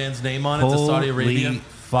Vince McMahon's name on it to Saudi Arabia? Holy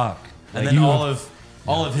fuck. And then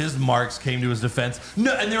all of his marks came to his defense.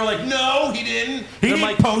 No, and they were like, no, he didn't. He And I'm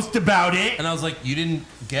didn't post about it. And I was like, you didn't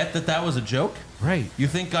get that was a joke? Right. You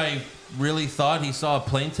think I really thought he saw a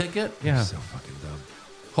plane ticket? Yeah. So fucking dumb.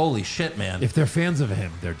 Holy shit, man. If they're fans of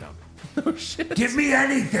him, they're dumb. Oh, shit. Give me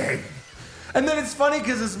anything. And then it's funny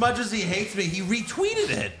because as much as he hates me, he retweeted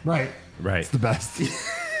it. Right. Right. It's the best.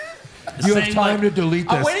 You have Saying, time like, to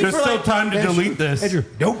delete I'm this. waiting There's for, still like, time to Andrew, delete this. Andrew,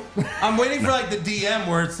 nope. I'm waiting for like the DM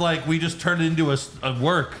where it's like we just turned it into a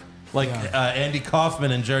work. Like Andy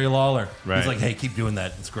Kaufman and Jerry Lawler. Right. He's like, hey, keep doing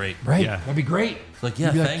that. It's great. Right. Yeah. That'd be great. It's like, yeah,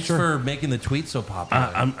 You'd be like, thanks sure. for making the tweet so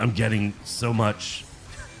popular. I'm getting so much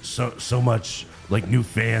like new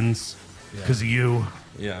fans because of you.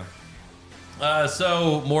 Yeah.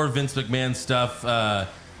 So more Vince McMahon stuff.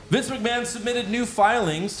 Vince McMahon submitted new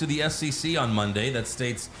filings to the SEC on Monday that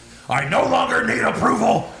states, I no longer need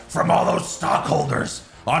approval from all those stockholders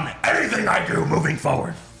on anything I do moving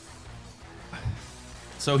forward.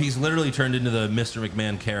 So he's literally turned into the Mr.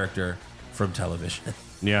 McMahon character from television.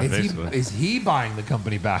 Yeah, basically. Is he buying the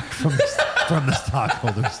company back from from the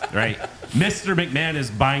stockholders. Right. Mr. McMahon is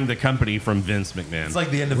buying the company from Vince McMahon. It's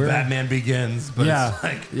like the end of Batman Begins, but it's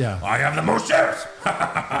like, I have the most shares.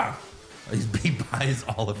 he buys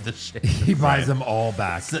all of the shares. He buys them all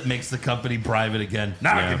back. That makes the company private again.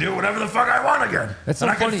 Now I can do whatever the fuck I want again. That's so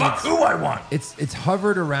and I funny. can fuck who I want. It's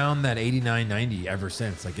hovered around that 89, 90 ever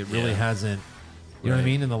since. Like it really hasn't. You know what I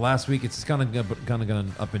mean? In the last week, it's kind of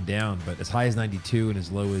gone up and down, but as high as 92 and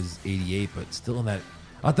as low as 88, but still in that.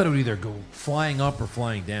 I thought it would either go flying up or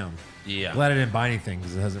flying down. Yeah. Glad I didn't buy anything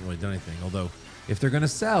because it hasn't really done anything. Although, if they're going to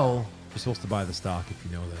sell, you're supposed to buy the stock if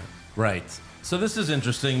you know that. Right. So this is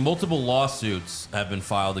interesting. Multiple lawsuits have been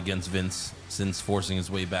filed against Vince since forcing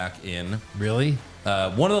his way back in. Really?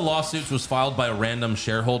 One of the lawsuits was filed by a random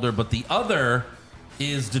shareholder, but the other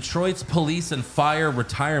is Detroit's police and fire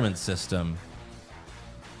retirement system.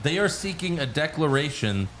 They are seeking a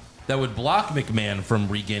declaration that would block McMahon from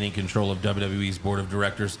regaining control of WWE's board of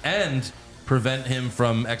directors and prevent him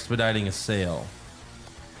from expediting a sale.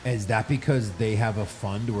 Is that because they have a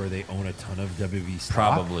fund where they own a ton of WWE stock?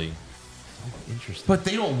 Probably. Oh, interesting. But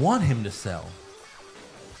they don't want him to sell.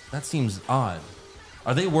 That seems odd.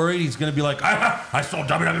 Are they worried he's going to be like, I sold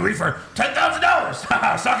WWE for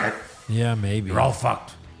 $10,000. Suck it. Yeah, maybe. You're all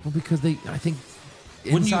fucked. Well, because I think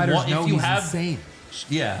Wouldn't you insiders want- if know you he's have- insane.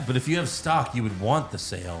 yeah, but if you have stock, you would want the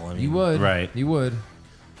sale. I mean, You would. Right. You would.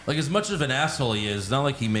 Like, as much of an asshole he is, not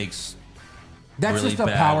like he makes... That's really just a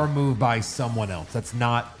bad. power move by someone else. That's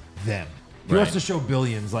not them. He wants to show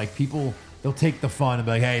billions. Like, people, they'll take the fun and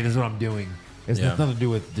be like, hey, this is what I'm doing. It's nothing to do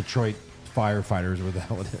with Detroit firefighters or what the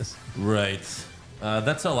hell it is. Right.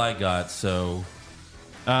 That's all I got, so...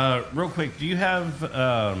 Real quick, do you have,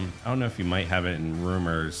 I don't know if you might have it in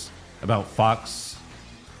rumors, about Fox,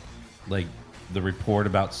 like the report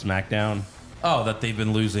about SmackDown? Oh, that they've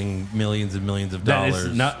been losing millions and millions of That dollars.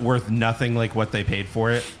 is not worth nothing like what they paid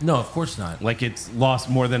for it. No, of course not. Like it's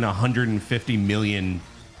lost more than $150 million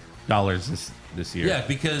this year. Yeah,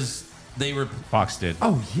 because they were... Fox did.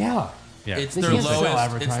 Oh, yeah. Yeah. It's They their can't sell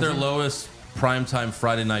lowest. It's their advertising. lowest primetime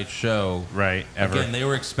Friday night show. Right, ever. Again, they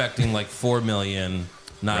were expecting like 4 million,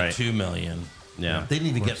 not Right. 2 million. Yeah. They didn't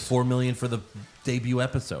even get 4 million for the debut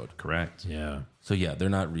episode. Correct. Yeah. So yeah, they're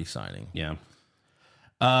not re-signing. Yeah.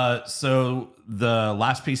 So the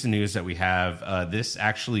last piece of news that we have, this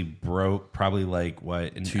actually broke probably like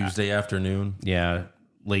what? Tuesday afternoon. Yeah,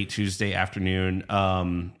 late Tuesday afternoon.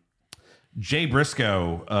 Jay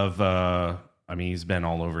Briscoe of, I mean, he's been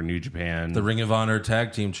all over New Japan. The Ring of Honor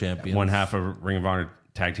Tag Team Champion. One half of Ring of Honor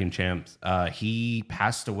Tag Team Champs. He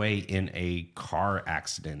passed away in a car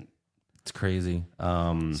accident. It's crazy.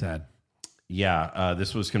 Sad. Yeah,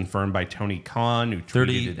 this was confirmed by Tony Khan, who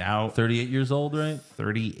tweeted it out. 38 years old, right?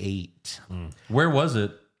 38. Where was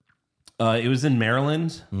it? It was in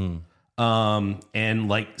Maryland. And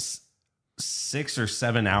like 6 or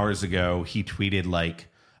 7 hours ago, he tweeted like,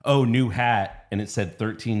 "Oh, new hat," and it said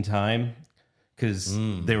 13 time because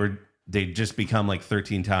they just become like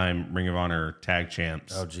 13-time Ring of Honor tag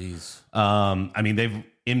champs. Oh, geez. I mean, they've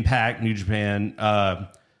Impact, New Japan.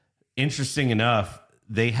 Interesting enough,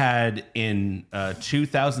 they had in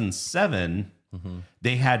 2007,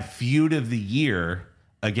 they had Feud of the Year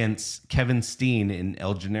against Kevin Steen and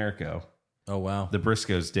El Generico. Oh, wow. The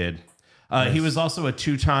Briscoes did. He was also a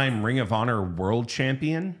 2-time Ring of Honor World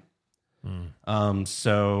Champion.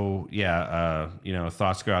 So yeah,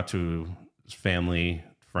 thoughts go out to his family,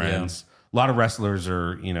 friends. A lot of wrestlers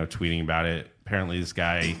are, tweeting about it. Apparently this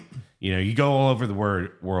guy, you go all over the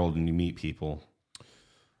world and you meet people.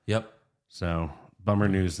 Yep. So bummer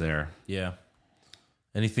news there. Yeah.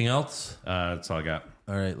 Anything else? That's all I got.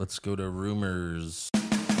 All right, let's go to rumors.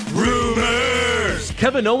 Rumors!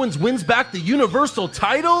 Kevin Owens wins back the Universal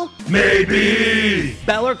title? Maybe!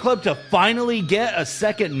 Balor Club to finally get a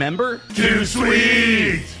second member? Too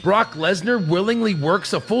sweet! Brock Lesnar willingly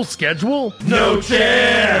works a full schedule? No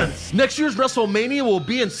chance! Next year's WrestleMania will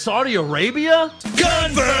be in Saudi Arabia?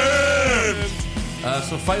 Confirmed!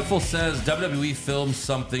 So Fightful says WWE filmed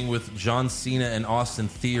something with John Cena and Austin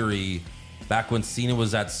Theory back when Cena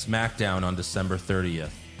was at SmackDown on December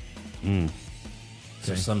 30th.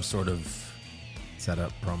 So some sort of...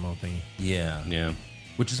 Setup promo thing. Yeah. Yeah.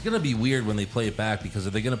 Which is going to be weird when they play it back because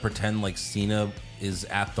are they going to pretend like Cena is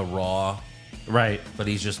at the Raw, Right. but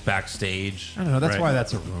he's just backstage? I don't know. That's Right. why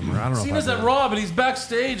that's a rumor. I don't know. Cena's at Raw, but he's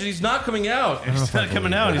backstage and he's not coming out. He's not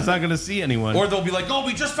coming out. He's not going to see anyone. Or they'll be like, oh,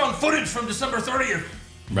 we just found footage from December 30th.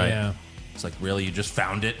 right. Yeah. It's like, really? You just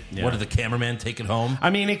found it? Yeah. What, did the cameraman take it home? I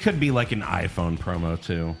mean, it could be like an iPhone promo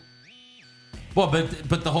too. Well,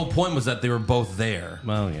 but the whole point was that they were both there,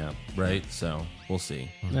 Well, yeah. right? So we'll see.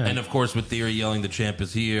 Yeah. And of course, with Theory yelling, "The champ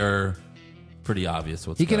is here," pretty obvious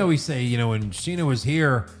what's He can going. always say, you know, when Cena was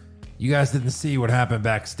here, you guys didn't see what happened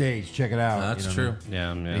backstage. Check it out. That's You know true. what I mean?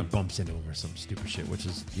 Yeah, And he yeah. bumps into him or some stupid shit, which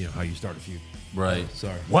is, you know, how you start a feud. Right.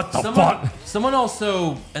 Sorry. What the Someone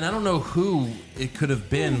also, and I don't know who it could have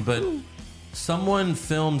been, but someone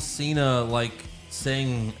filmed Cena like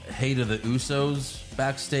saying hey to the Usos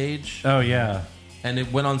backstage. Oh yeah. And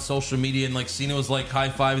it went on social media, and like Cena was like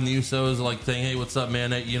high-fiving the Usos, like saying, hey, what's up,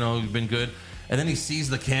 man? You know, you've been good. And then he sees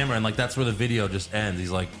the camera, and like that's where the video just ends.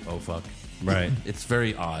 He's like, oh, fuck. Right. It's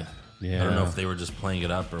very odd. Yeah. I don't know if they were just playing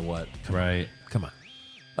it up or what. Right. Come on.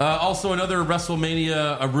 Also, another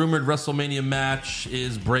WrestleMania, a rumored WrestleMania match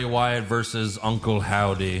is Bray Wyatt versus Uncle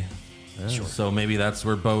Howdy. Sure. So maybe that's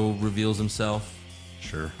where Bo reveals himself,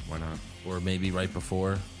 Sure. Why not? or maybe right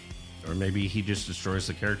before. Or maybe he just destroys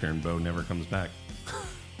the character and Bo never comes back.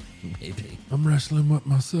 Maybe. I'm wrestling with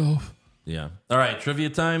myself. Yeah. All right, trivia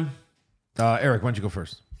time. Eric, why don't you go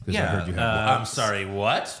first? 'Cause I Yeah, heard you have I'm sorry,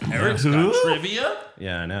 what? Eric's got trivia?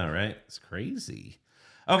 Yeah, I know, right? It's crazy.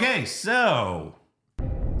 Okay, so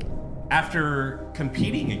after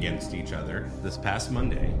competing against each other this past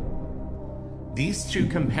Monday, these two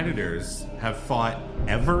competitors have fought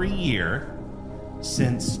every year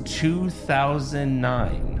since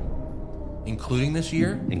 2009, Including this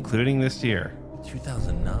year? including this year.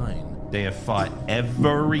 2009. They have fought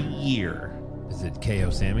every year. Is it KO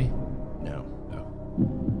Sammy? No.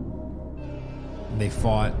 And they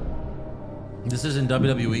fought. This is in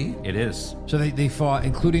WWE? It is. So they fought,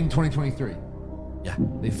 including 2023. Yeah.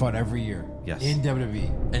 They fought every year. Yes. In WWE.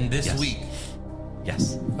 And this Yes. week.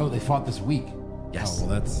 Yes. Oh, they fought this week. Yes. Oh,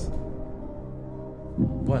 well, that's.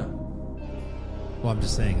 What? Well, I'm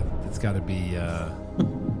just saying it's got to be.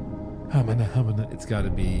 It's got to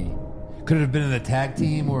be. Could it have been in a tag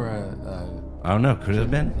team or a I don't know. Could it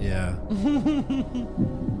have been yeah.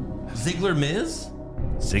 Ziggler Miz?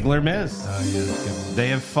 Ziggler Miz? Oh yeah. That's good. They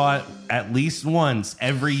have fought at least once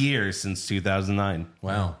every year since 2009.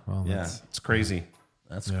 Wow. Well, Yeah, that's it's crazy.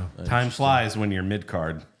 That's Time flies when you're mid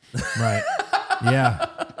card. right. Yeah.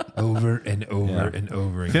 Over and over and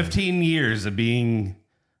over again. 15 years of being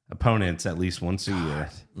opponents at least once a year.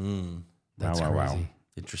 That's wow, wow, crazy. wow.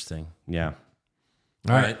 interesting. Yeah.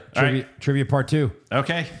 All right. All Trivia, trivia part 2.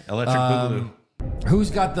 Okay. Electric Boogaloo. Who's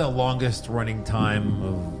got the longest running time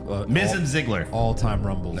of Miz and Ziggler. all-time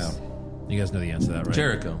Rumbles? No. You guys know the answer to that, right?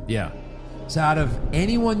 Jericho. Yeah. So out of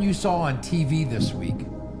anyone you saw on TV this week,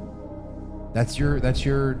 that's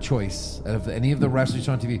your choice. Out of any of the wrestlers you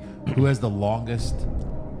saw on TV, who has the longest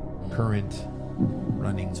current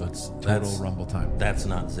running total Rumble time? That's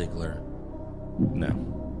not Ziggler. No.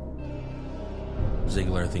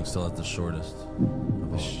 Ziggler, I think, still has the shortest.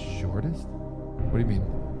 The shortest? What do you mean?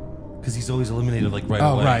 Because he's always eliminated like right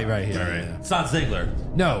Oh, away. right, yeah, yeah. It's not Ziggler.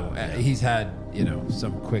 No, he's had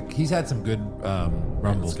he's had some good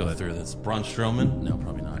Rumbles. Let's go but- through this. Braun Strowman? No,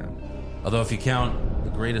 probably not. Although if you count the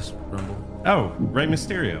greatest Rumble. Oh, Rey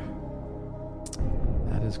Mysterio.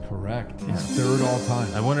 That is correct. He's third all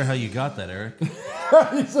time. I wonder how you got that, Eric.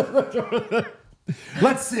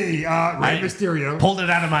 Let's see. Rey Mysterio. Pulled it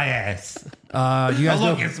out of my ass. You guys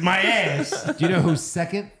Look, know? it's my ass. Do you know who's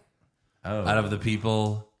second? Out of the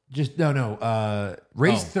people. Just no.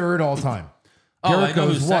 Ray's third all time. Oh, I know who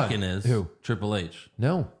Jericho's one. second is. Who? Triple H.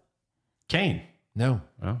 No. Kane. No.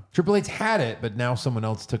 Oh. Triple H had it, but now someone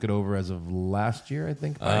else took it over as of last year, I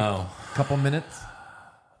think. By a couple minutes.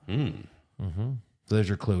 Mm-hmm. So there's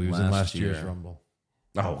your clue. He was in last year's year. Rumble.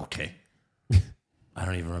 Oh, okay. I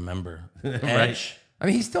don't even remember. Edge. Right. I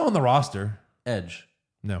mean, he's still on the roster. Edge.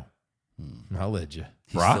 No. I'll let you.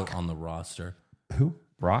 He's Brock? still on the roster. Who?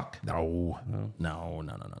 Brock. No. No.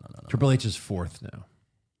 Triple H is fourth now.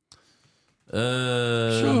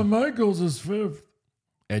 Michaels is fifth.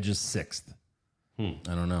 Edge is sixth. I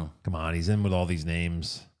don't know. Come on, he's in with all these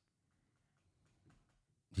names.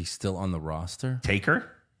 He's still on the roster? Taker.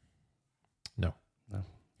 No.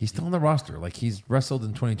 He's still on the roster. Like he's wrestled in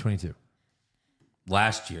 2022.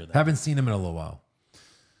 Last year, though. Haven't seen him in a little while.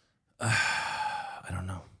 I don't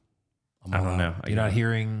know. I don't know. You're not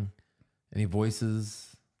hearing any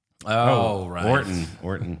voices. Oh, right.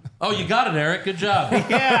 Orton. Oh, you got it, Eric. Good job.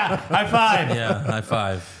 Yeah. High five. Yeah, high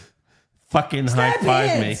five. Fucking high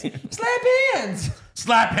five me. Slap hands.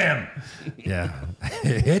 Slap him. Yeah.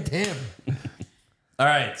 Hit him. All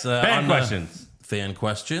right. Fan on the questions. Fan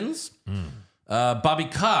questions. Bobby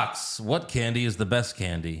Cox, what candy is the best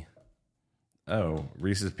candy? Oh,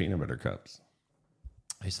 Reese's peanut butter cups.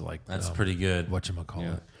 I used to like That's pretty good.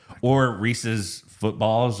 whatchamacallit. Or Reese's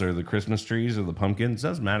footballs or the Christmas trees or the pumpkins.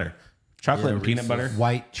 Doesn't matter. Chocolate and peanut butter.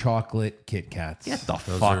 White chocolate Kit Kats. Get the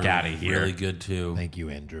Those fuck are out of here. Really good, too. Thank you,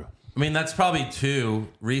 Andrew. I mean, that's probably 2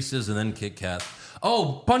 Reese's and then Kit Kat.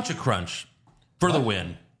 Oh, Bunch of Crunch for the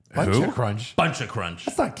win. Bunch of Crunch. Bunch of Crunch.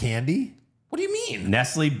 That's not candy. What do you mean?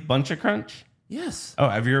 Nestle Bunch of Crunch? Yes. Oh,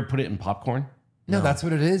 have you ever put it in popcorn? No, that's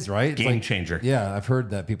what it is, right? It's Game changer. Yeah, I've heard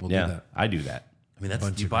that people do Yeah, that. I do that. I mean,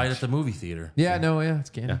 that's you buy it at the movie theater. Yeah, no, yeah, it's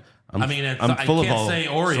candy. I'm, I mean, it's, I'm I full can't of all say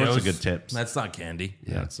Oreos. sorts of good tips. That's not candy.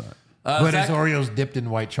 Yeah, it's not. But Zach- is Oreos dipped in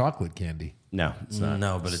white chocolate candy? No, it's not.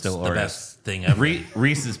 No, but it's still the Oreos. best thing ever.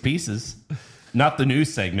 Reese's Pieces, not the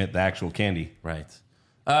news segment, the actual candy. Right.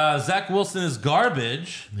 Zach Wilson is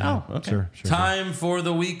garbage. Oh, okay. Sure. Time for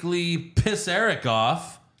the weekly Piss Eric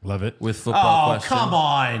Off Love it. with football Oh, question. come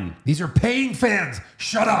on. These are paying fans.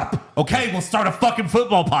 Shut up. Okay, we'll start a fucking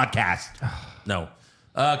football podcast. No.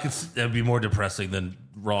 That'd be more depressing than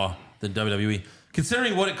Raw, than WWE.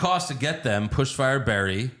 Considering what it costs to get them, Pushfire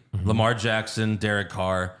Barry, Lamar Jackson, Derek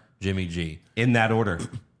Carr, Jimmy G. In that order.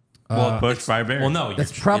 Bush, Fire Bear. Well, no,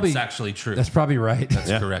 That's probably it's actually true. That's probably right. That's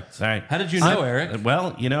correct. All right. How did you know, Eric?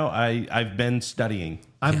 Well, you know, I've been studying.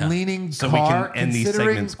 I'm leaning So we car. can end these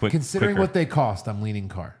considering segments considering quicker. what they cost, I'm leaning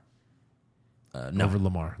car No. over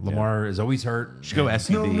Lamar. Lamar is always hurt. Should go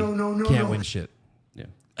SUV. Can't win shit. Yeah.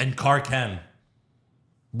 And Carr can.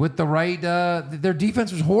 With the right, their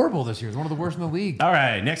defense was horrible this year. It's one of the worst in the league. All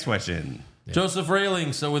right, next question. Joseph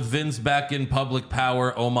Railing. So with Vince back in public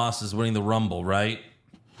power, Omos is winning the Rumble, right?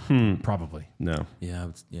 Probably. No. Yeah.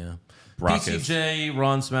 Brock is. PCJ,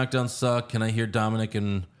 Raw and SmackDown suck. Can I hear Dominic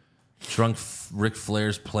and Drunk Ric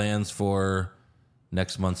Flair's plans for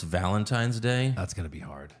next month's Valentine's Day? That's gonna be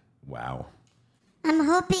hard. Wow. I'm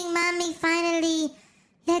hoping mommy finally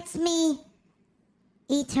lets me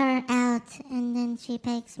eat her out, and then she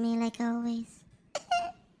pecks me like always.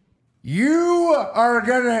 You are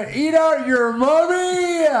gonna eat out your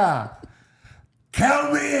mommy.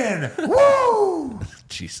 Count me in. Woo!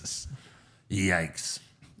 Jesus. Yikes.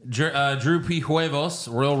 Drew P. Huevos,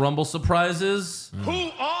 Royal Rumble surprises. Who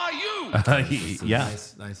are you? Yeah.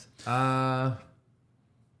 Nice.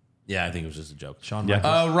 Yeah, I think it was just a joke. Shawn Yeah.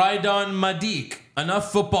 Michaels. Rydon Madik,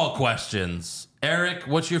 enough football questions. Eric,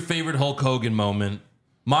 what's your favorite Hulk Hogan moment?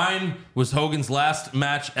 Mine was Hogan's last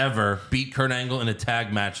match ever, beat Kurt Angle in a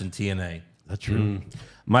tag match in TNA. That's true.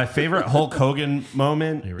 My favorite Hulk Hogan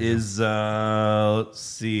moment is, let's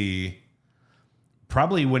see,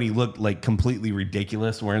 probably when he looked like completely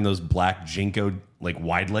ridiculous wearing those black Jinko, like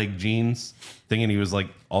wide leg jeans, thinking he was like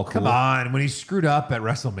all cool. Come on, when he screwed up at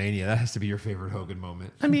WrestleMania, that has to be your favorite Hogan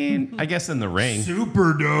moment. I mean, I guess in the ring.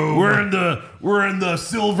 Superdome. We're in the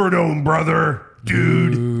Silverdome, brother.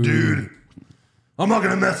 Dude. I'm not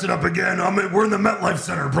gonna mess it up again. We're in the MetLife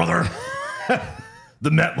Center, brother.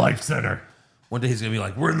 The MetLife Center. One day he's gonna be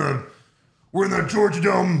like, We're in the Georgia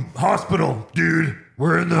Dome Hospital, dude.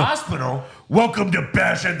 We're in the hospital. Welcome to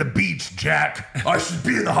Bash at the Beach, Jack. I should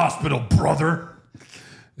be in the hospital, brother.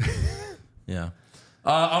 Yeah.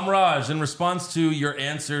 I'm Raj. In response to your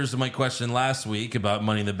answers to my question last week about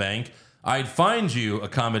Money in the Bank, I'd find you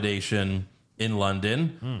accommodation in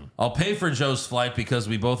London. I'll pay for Joe's flight because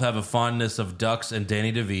we both have a fondness of ducks and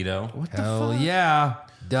Danny DeVito. Hell yeah.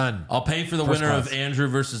 Done. I'll pay for the First winner class. of Andrew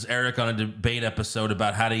versus Eric on a debate episode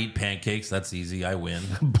about how to eat pancakes. That's easy. I win.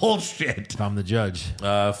 Bullshit. If I'm the judge.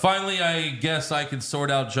 Finally, I guess I could sort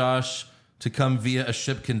out Josh to come via a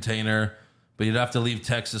ship container, but you'd have to leave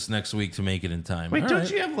Texas next week to make it in time. Wait, All don't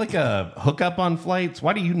right. you have like a hookup on flights?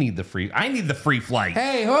 Why do you need the free? I need the free flight.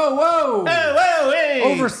 Hey, whoa. Hey.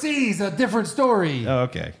 Overseas, a different story. Oh,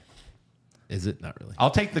 okay. Is it? Not really.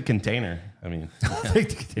 I'll take the container. I mean, Take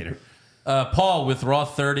the container. Paul, with Raw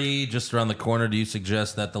 30 just around the corner, do you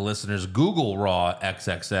suggest that the listeners Google Raw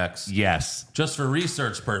XXX yes. just for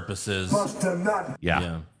research purposes?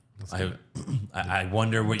 Yeah. Yeah. I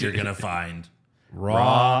wonder what you're going to find.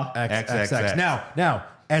 Raw XXX. XXX. Now,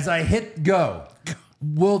 as I hit go,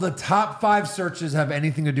 will the top 5 searches have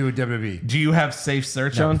anything to do with WWE? Do you have safe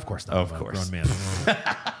search No, on? of course not. Of I'm a course. grown man.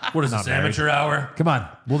 What is Not this, married. amateur hour? Come on.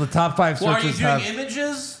 Will the top 5 Well, are you searches doing have...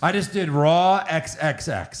 images? I just did Raw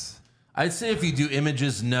XXX. I'd say if you do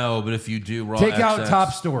images, no, but if you do Raw Take XX, out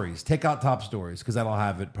top stories. Take out top stories because that'll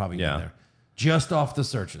have it probably Yeah. in there. Just off the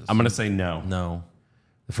searches. I'm going to say no. No.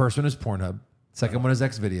 The first one is Pornhub. Second one is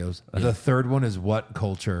X videos. The third one is What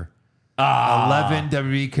Culture. 11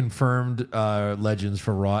 WWE confirmed legends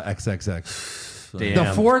for Raw XXX. Damn.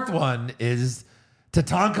 The fourth one is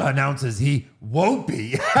Tatanka announces he won't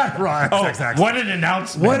be at Raw XXX. What an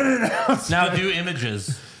announcement. What an announcement. Now do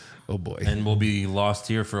images, Oh boy. and we'll be lost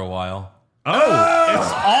here for a while.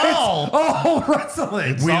 It's all. Oh,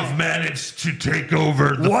 wrestling. We have managed to take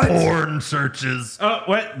over the porn searches. Oh,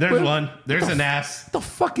 what? There's one. There's an ass. What the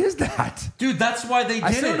fuck is that? Dude, that's why they did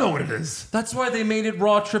I still it. know what it is. That's why they made it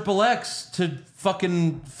Raw XXX to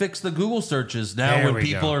fucking fix the Google searches. Now There when we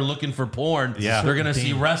people go. are looking for porn, Yeah. they're gonna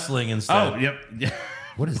see wrestling instead. Oh, yep. Yeah.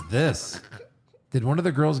 What is this? Did one of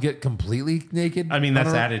the girls get completely naked? I mean, that's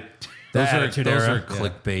on her- added. Those are Attitude those Era. are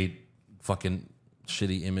clickbait, fucking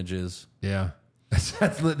shitty images. Yeah.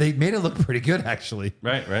 They made it look pretty good, actually.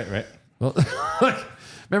 Right. Well, look,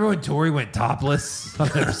 remember when Tori went topless on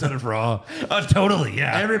the episode of Raw? Oh, totally.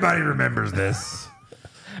 Yeah. Everybody remembers this.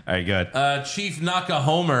 All right, good. Chief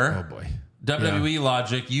Nakahomer. Oh boy. WWE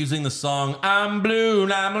Logic using the song I'm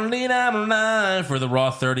Blue, I'm alive for the Raw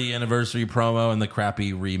 30 anniversary promo and the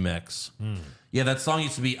crappy remix. Yeah, that song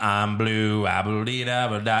used to be I'm Blue, I believe,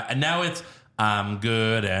 and now it's I'm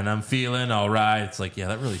good and I'm feeling all right. It's like, yeah,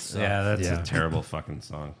 that really sucks. Yeah, that's Yeah. a terrible fucking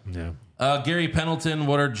song. Yeah. Gary Pendleton,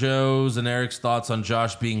 what are Joe's and Eric's thoughts on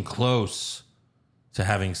Josh being close to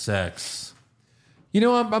having sex? You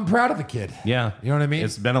know, I'm proud of the kid. Yeah. You know what I mean?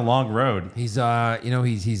 It's been a long road. He's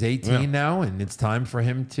he's 18 now, and it's time for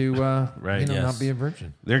him to Right, yes. not be a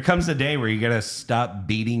virgin. There comes a day where you gotta stop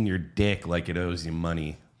beating your dick like it owes you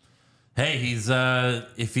money. Hey, he's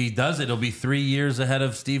if he does it, it'll be 3 years ahead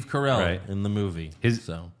of Steve Carell Right. in the movie. Josh's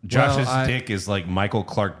Well, dick is like Michael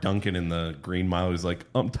Clark Duncan in the Green Mile. He's like,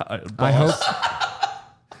 I'm tired. I boss."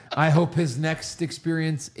 hope his next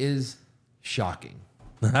experience is shocking.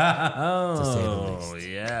 To say the least.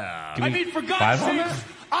 Yeah. I mean, for God's Five on sakes,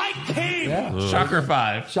 I came. Yeah. Shocker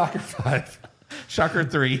 5. Shocker 5. Shocker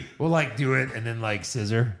 3. We'll like do it and then like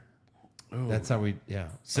scissor. That's how we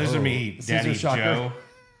Scissor me, Scissor Daddy shocker. Joe.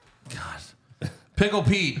 Pickle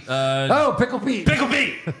Pete. Pickle Pete. Pickle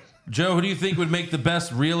Pete. Joe, who do you think would make the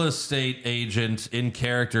best real estate agent in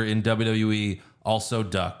character in WWE? Also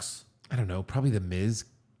ducks. I don't know. Probably the Miz.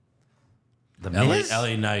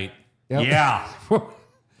 LA Knight. Yep. Yeah. LA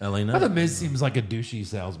Well, Knight. the Miz seems like a douchey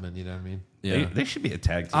salesman. You know what I mean? Yeah. They should be a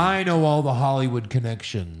tag team. I know all the Hollywood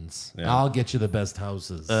connections. Yeah. I'll get you the best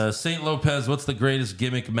houses. Saint Lopez, what's the greatest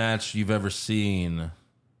gimmick match you've ever seen?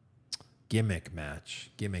 Gimmick match.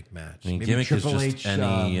 I mean, Maybe gimmick Triple is just H,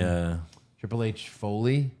 any Triple H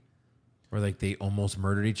Foley, where like they almost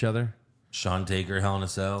murdered each other, Sean Taker, Hell in a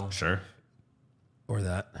Cell, Sure. or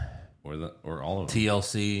that. Or all of them.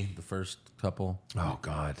 TLC, the first couple. Oh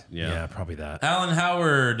God. Yeah. probably that. Alan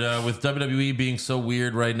Howard, with WWE being so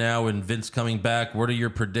weird right now and Vince coming back, what are your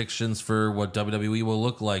predictions for what WWE will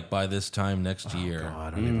look like by this time next year?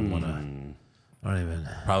 God, I don't even want to. I don't even.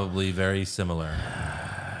 Probably very similar.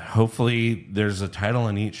 Hopefully, there's a title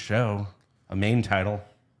in each show, a main title.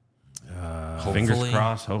 Fingers Hopefully.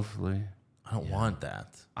 crossed. Hopefully, I don't want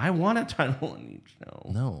that. I want a title in each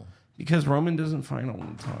show. No. Because Roman doesn't fight all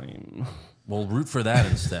the time. We'll root for that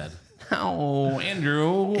instead. Oh,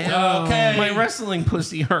 Andrew. Okay. My wrestling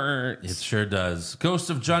pussy hurts. It sure does. Ghost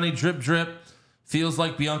of Johnny Drip Drip feels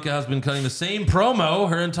like Bianca has been cutting the same promo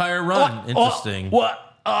her entire run. Interesting. What?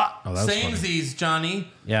 Oh, that was funny. Samesies, Johnny.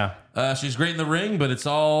 Yeah. She's great in the ring, but it's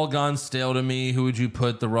all gone stale to me. Who would you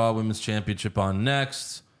put the Raw Women's Championship on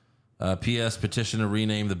next? P.S. Petition to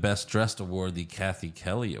rename the Best Dressed Award the Kathy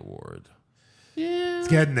Kelly Award. It's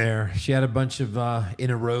getting there. She had a bunch of in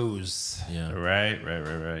a rows. Yeah. Right.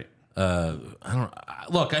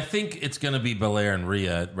 I think it's going to be Belair and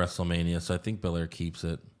Rhea at WrestleMania, so I think Belair keeps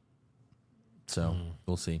it. So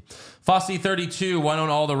we'll see. Fossey32, why don't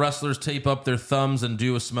all the wrestlers tape up their thumbs and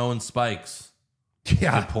do a Smo and Spikes?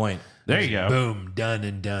 Yeah. Good point. There you go. Boom. Done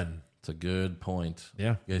and done. It's a good point.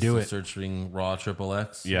 Yeah, You guys do still it. searching Raw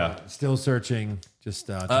XXX? Yeah. Still searching, just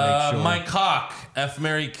to make sure. Mike Hawk, F.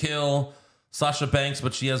 Mary Kill, Sasha Banks,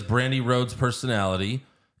 but she has Brandy Rhodes' personality.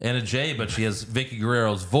 Anna Jay, but she has Vicky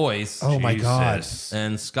Guerrero's voice. Oh my God. Jesus.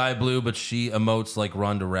 And Sky Blue, but she emotes like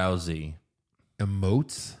Ronda Rousey.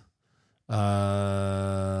 Emotes.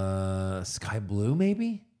 Sky Blue,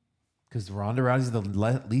 maybe? Because Ronda Rousey's the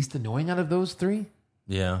least annoying out of those three.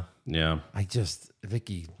 Yeah. Yeah.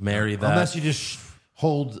 Vicky. Marry that. Unless you just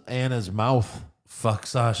hold Anna's mouth. Fuck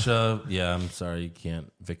Sasha. Yeah, I'm sorry. You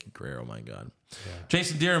can't. Vicky Guerrero, my God. Yeah.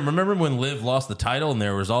 Jason Deerham, remember when Liv lost the title and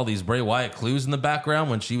there was all these Bray Wyatt clues in the background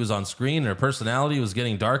when she was on screen and her personality was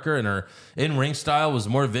getting darker and her in-ring style was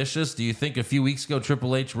more vicious? Do you think a few weeks ago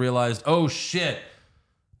Triple H realized, oh shit,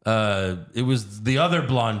 it was the other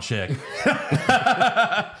blonde chick?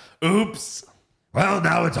 Oops. Well,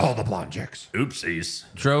 now it's all the blonde chicks. Oopsies.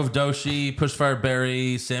 Drove Doshi, Pushfire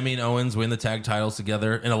Barry, Sammy and Owens win the tag titles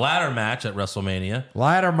together in a ladder match at WrestleMania.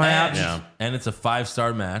 Ladder match. And it's a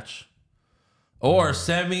 5-star match. Or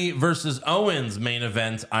Sami versus Owens main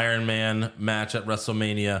event Iron Man match at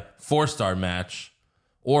WrestleMania, 4-star match.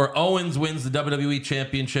 Or Owens wins the WWE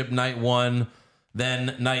Championship night 1.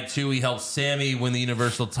 Then night 2, he helps Sami win the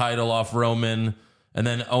Universal title off Roman. And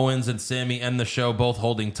then Owens and Sami end the show both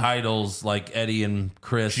holding titles like Eddie and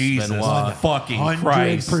Chris Jesus Benoit. fucking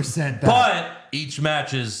Christ. 100% that. But each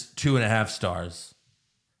match is 2.5 stars.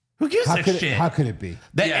 Who gives How a could shit? how could it be?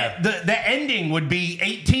 The ending would be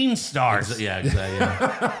 18 stars. Yeah,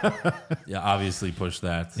 exactly. Yeah, obviously push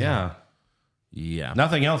that. Yeah. Yeah.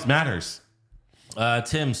 Nothing else matters.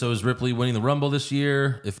 Tim, so is Ripley winning the Rumble this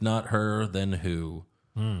year? If not her, then who?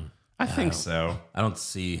 I think so. I don't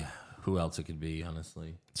see who else it could be,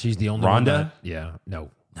 honestly. She's the only Rhonda? one that- yeah.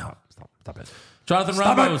 No. Stop it. Jonathan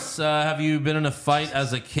Ramos, have you been in a fight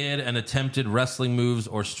as a kid and attempted wrestling moves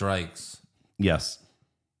or strikes? Yes.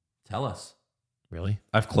 Tell us. Really?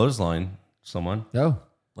 I've clotheslined someone. No.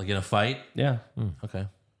 Like in a fight? Yeah. Okay.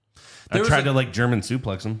 I tried to like German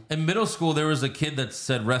suplex him. In middle school, there was a kid that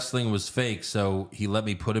said wrestling was fake, so he let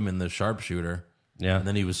me put him in the sharpshooter. Yeah. And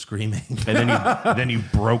then he was screaming. And then you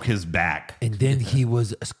broke his back. And then he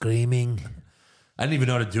was screaming. I didn't even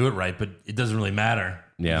know how to do it right, but it doesn't really matter.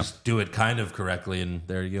 Yeah. You just do it kind of correctly, and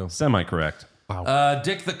there you go. Semi-correct.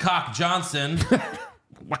 Dick the Cock Johnson.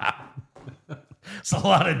 Wow. It's a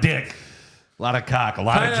lot of dick. A lot of cock. A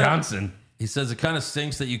lot of Johnson. He says it kind of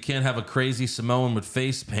stinks that you can't have a crazy Samoan with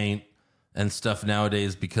face paint and stuff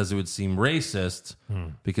nowadays because it would seem racist.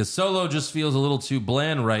 Because Solo just feels a little too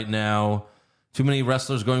bland right now. Too many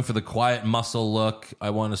wrestlers going for the quiet muscle look. I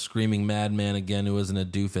want a screaming madman again who isn't a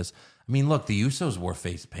doofus. I mean, look, the Usos wore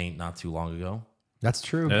face paint not too long ago. That's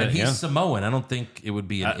true. And he's yeah. Samoan. I don't think it would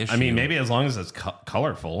be an issue. I mean, maybe as long as it's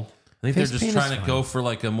colorful. I think Face they're paint just is trying to go for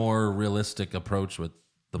like a more realistic approach with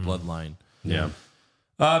the bloodline. Yeah.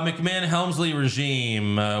 McMahon Helmsley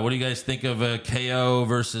regime. What do you guys think of a KO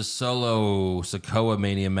versus Solo Sokoa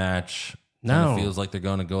Mania match? No. Kinda feels like they're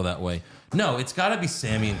going to go that way. No, it's got to be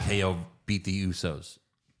Sami and KO beat the Usos.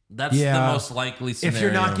 That's the most likely scenario. If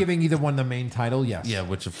you're not giving either one the main title, yes. Yeah,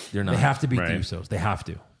 which if you're not. They have to beat Right. the Usos. They have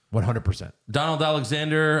to. 100%. Donald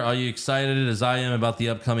Alexander, are you excited as I am about the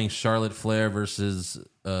upcoming Charlotte Flair versus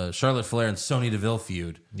Charlotte Flair and Sonya Deville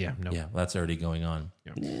feud? Yeah, no. Yeah, that's already going on.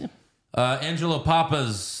 Angelo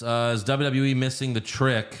Papas, is WWE missing the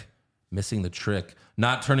trick?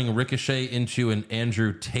 Not turning Ricochet into an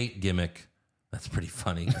Andrew Tate gimmick. That's pretty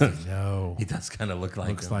funny. No. He does kind of look like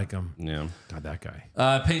Looks him. like him. Yeah. God, that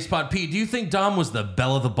guy. Pace Pod P, do you think Dom was the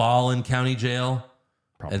belle of the ball in county jail?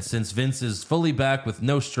 Probably. And since Vince is fully back with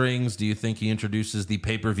no strings, do you think he introduces the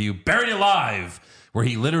pay-per-view Buried Alive, where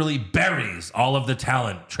he literally buries all of the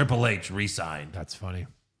talent Triple H re-signed? That's funny.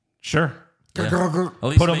 Sure. Yeah. At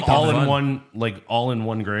least Put them make it all in fun. one, all in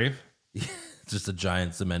one grave. Just a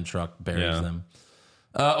giant cement truck buries Yeah. them.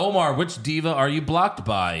 Omar, which diva are you blocked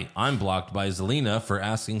by? I'm blocked by Zelina for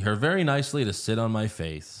asking her very nicely to sit on my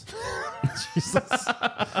face.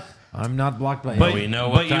 I'm not blocked by But him. we know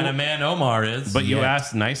what kind of man Omar is. But you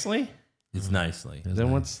asked nicely? It's nicely.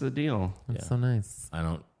 Then what's the deal? That's so nice. I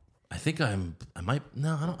don't know.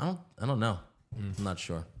 I'm not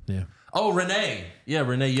sure. Yeah. Oh, Renee. Yeah,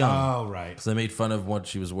 Renee Young. Oh, right. Because I made fun of what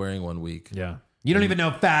she was wearing one week. Yeah. You don't even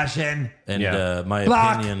know fashion. And Yeah. my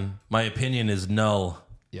Block. opinion is null.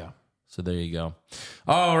 Yeah. So there you go.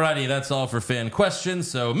 Alrighty, that's all for fan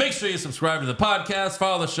questions. So make sure you subscribe to the podcast.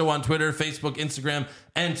 Follow the show on Twitter, Facebook, Instagram,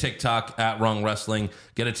 and TikTok at Wrong Wrestling.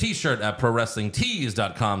 Get a t-shirt at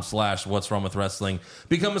ProWrestlingTees.com/What's Wrong with Wrestling.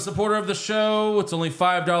 Become a supporter of the show. It's only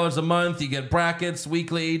 $5 a month. You get brackets,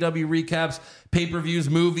 weekly AEW recaps, pay-per-views,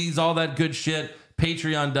 movies, all that good shit.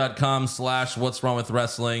 Patreon.com/What's Wrong with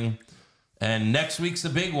Wrestling. And next week's a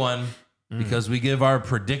big one because we give our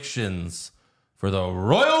predictions for the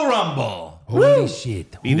Royal Rumble. Holy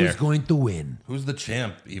shit. Be there. Who's going to win? Who's the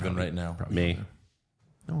champ even right now? Me.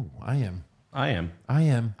 Oh, I am. I am. I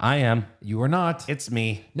am. I am. You are not. It's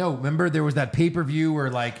me. No, remember there was that pay-per-view where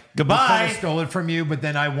like Goodbye. kind of stole it from you, but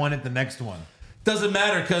then I won it the next one. Doesn't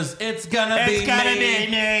matter because it's gonna be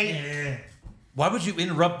me. Why would you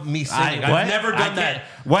interrupt me singing? I've never done that.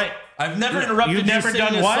 What? I've never interrupted You've you never singing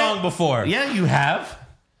done a what? song before. Yeah, you have.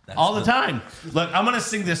 All the time. Look, I'm going to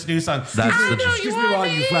sing this new song. Excuse me while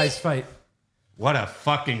you guys fight. What a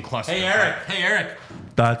fucking cluster. Hey, Eric.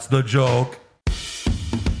 That's the joke.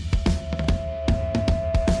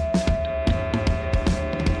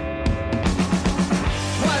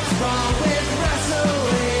 What's wrong with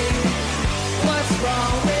wrestling? What's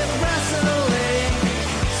wrong with wrestling?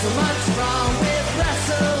 So much wrong with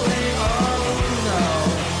wrestling. Oh no.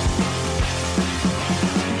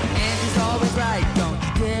 And he's always right. Don't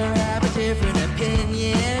you dare have a different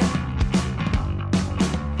opinion.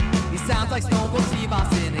 sounds like Stone Cold Steve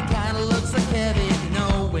Austin. It kinda looks like Kevin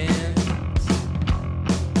Owens.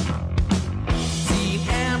 Dean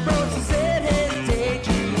Ambrose is in his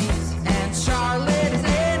daydreams, and Charlotte is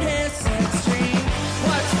in his sex dream.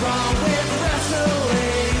 What's wrong with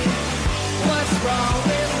wrestling? What's wrong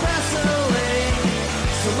with wrestling?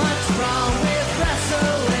 So much wrong with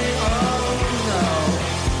wrestling. Oh no.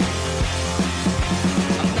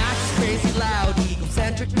 Obnoxious, crazy, loud,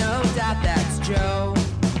 egocentric, no doubt that's Joe.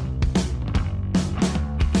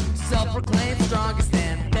 Self-proclaimed strongest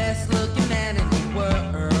and best-looking man in the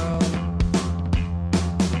world.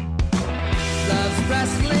 Loves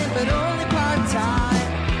wrestling, but only part-time.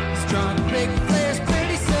 Strong, big players,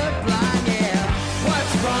 pretty sublime, yeah.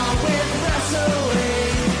 What's wrong with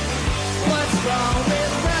wrestling? What's wrong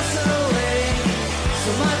with wrestling?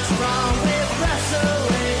 So much wrong with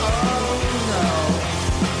wrestling, oh no.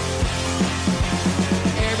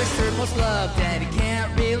 Eric's third most loved, and he can't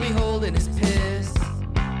really hold in his piss.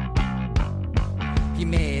 He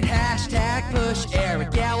made hashtag push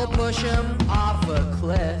Eric Gallo, push him off a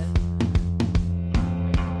cliff.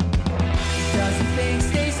 He doesn't think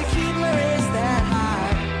Stacy Keebler is that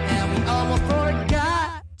high, and we almost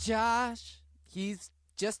forgot Josh. He's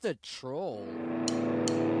just a troll.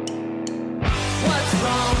 What's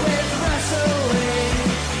wrong with wrestling?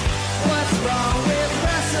 What's wrong with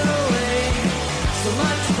wrestling? So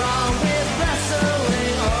much wrong with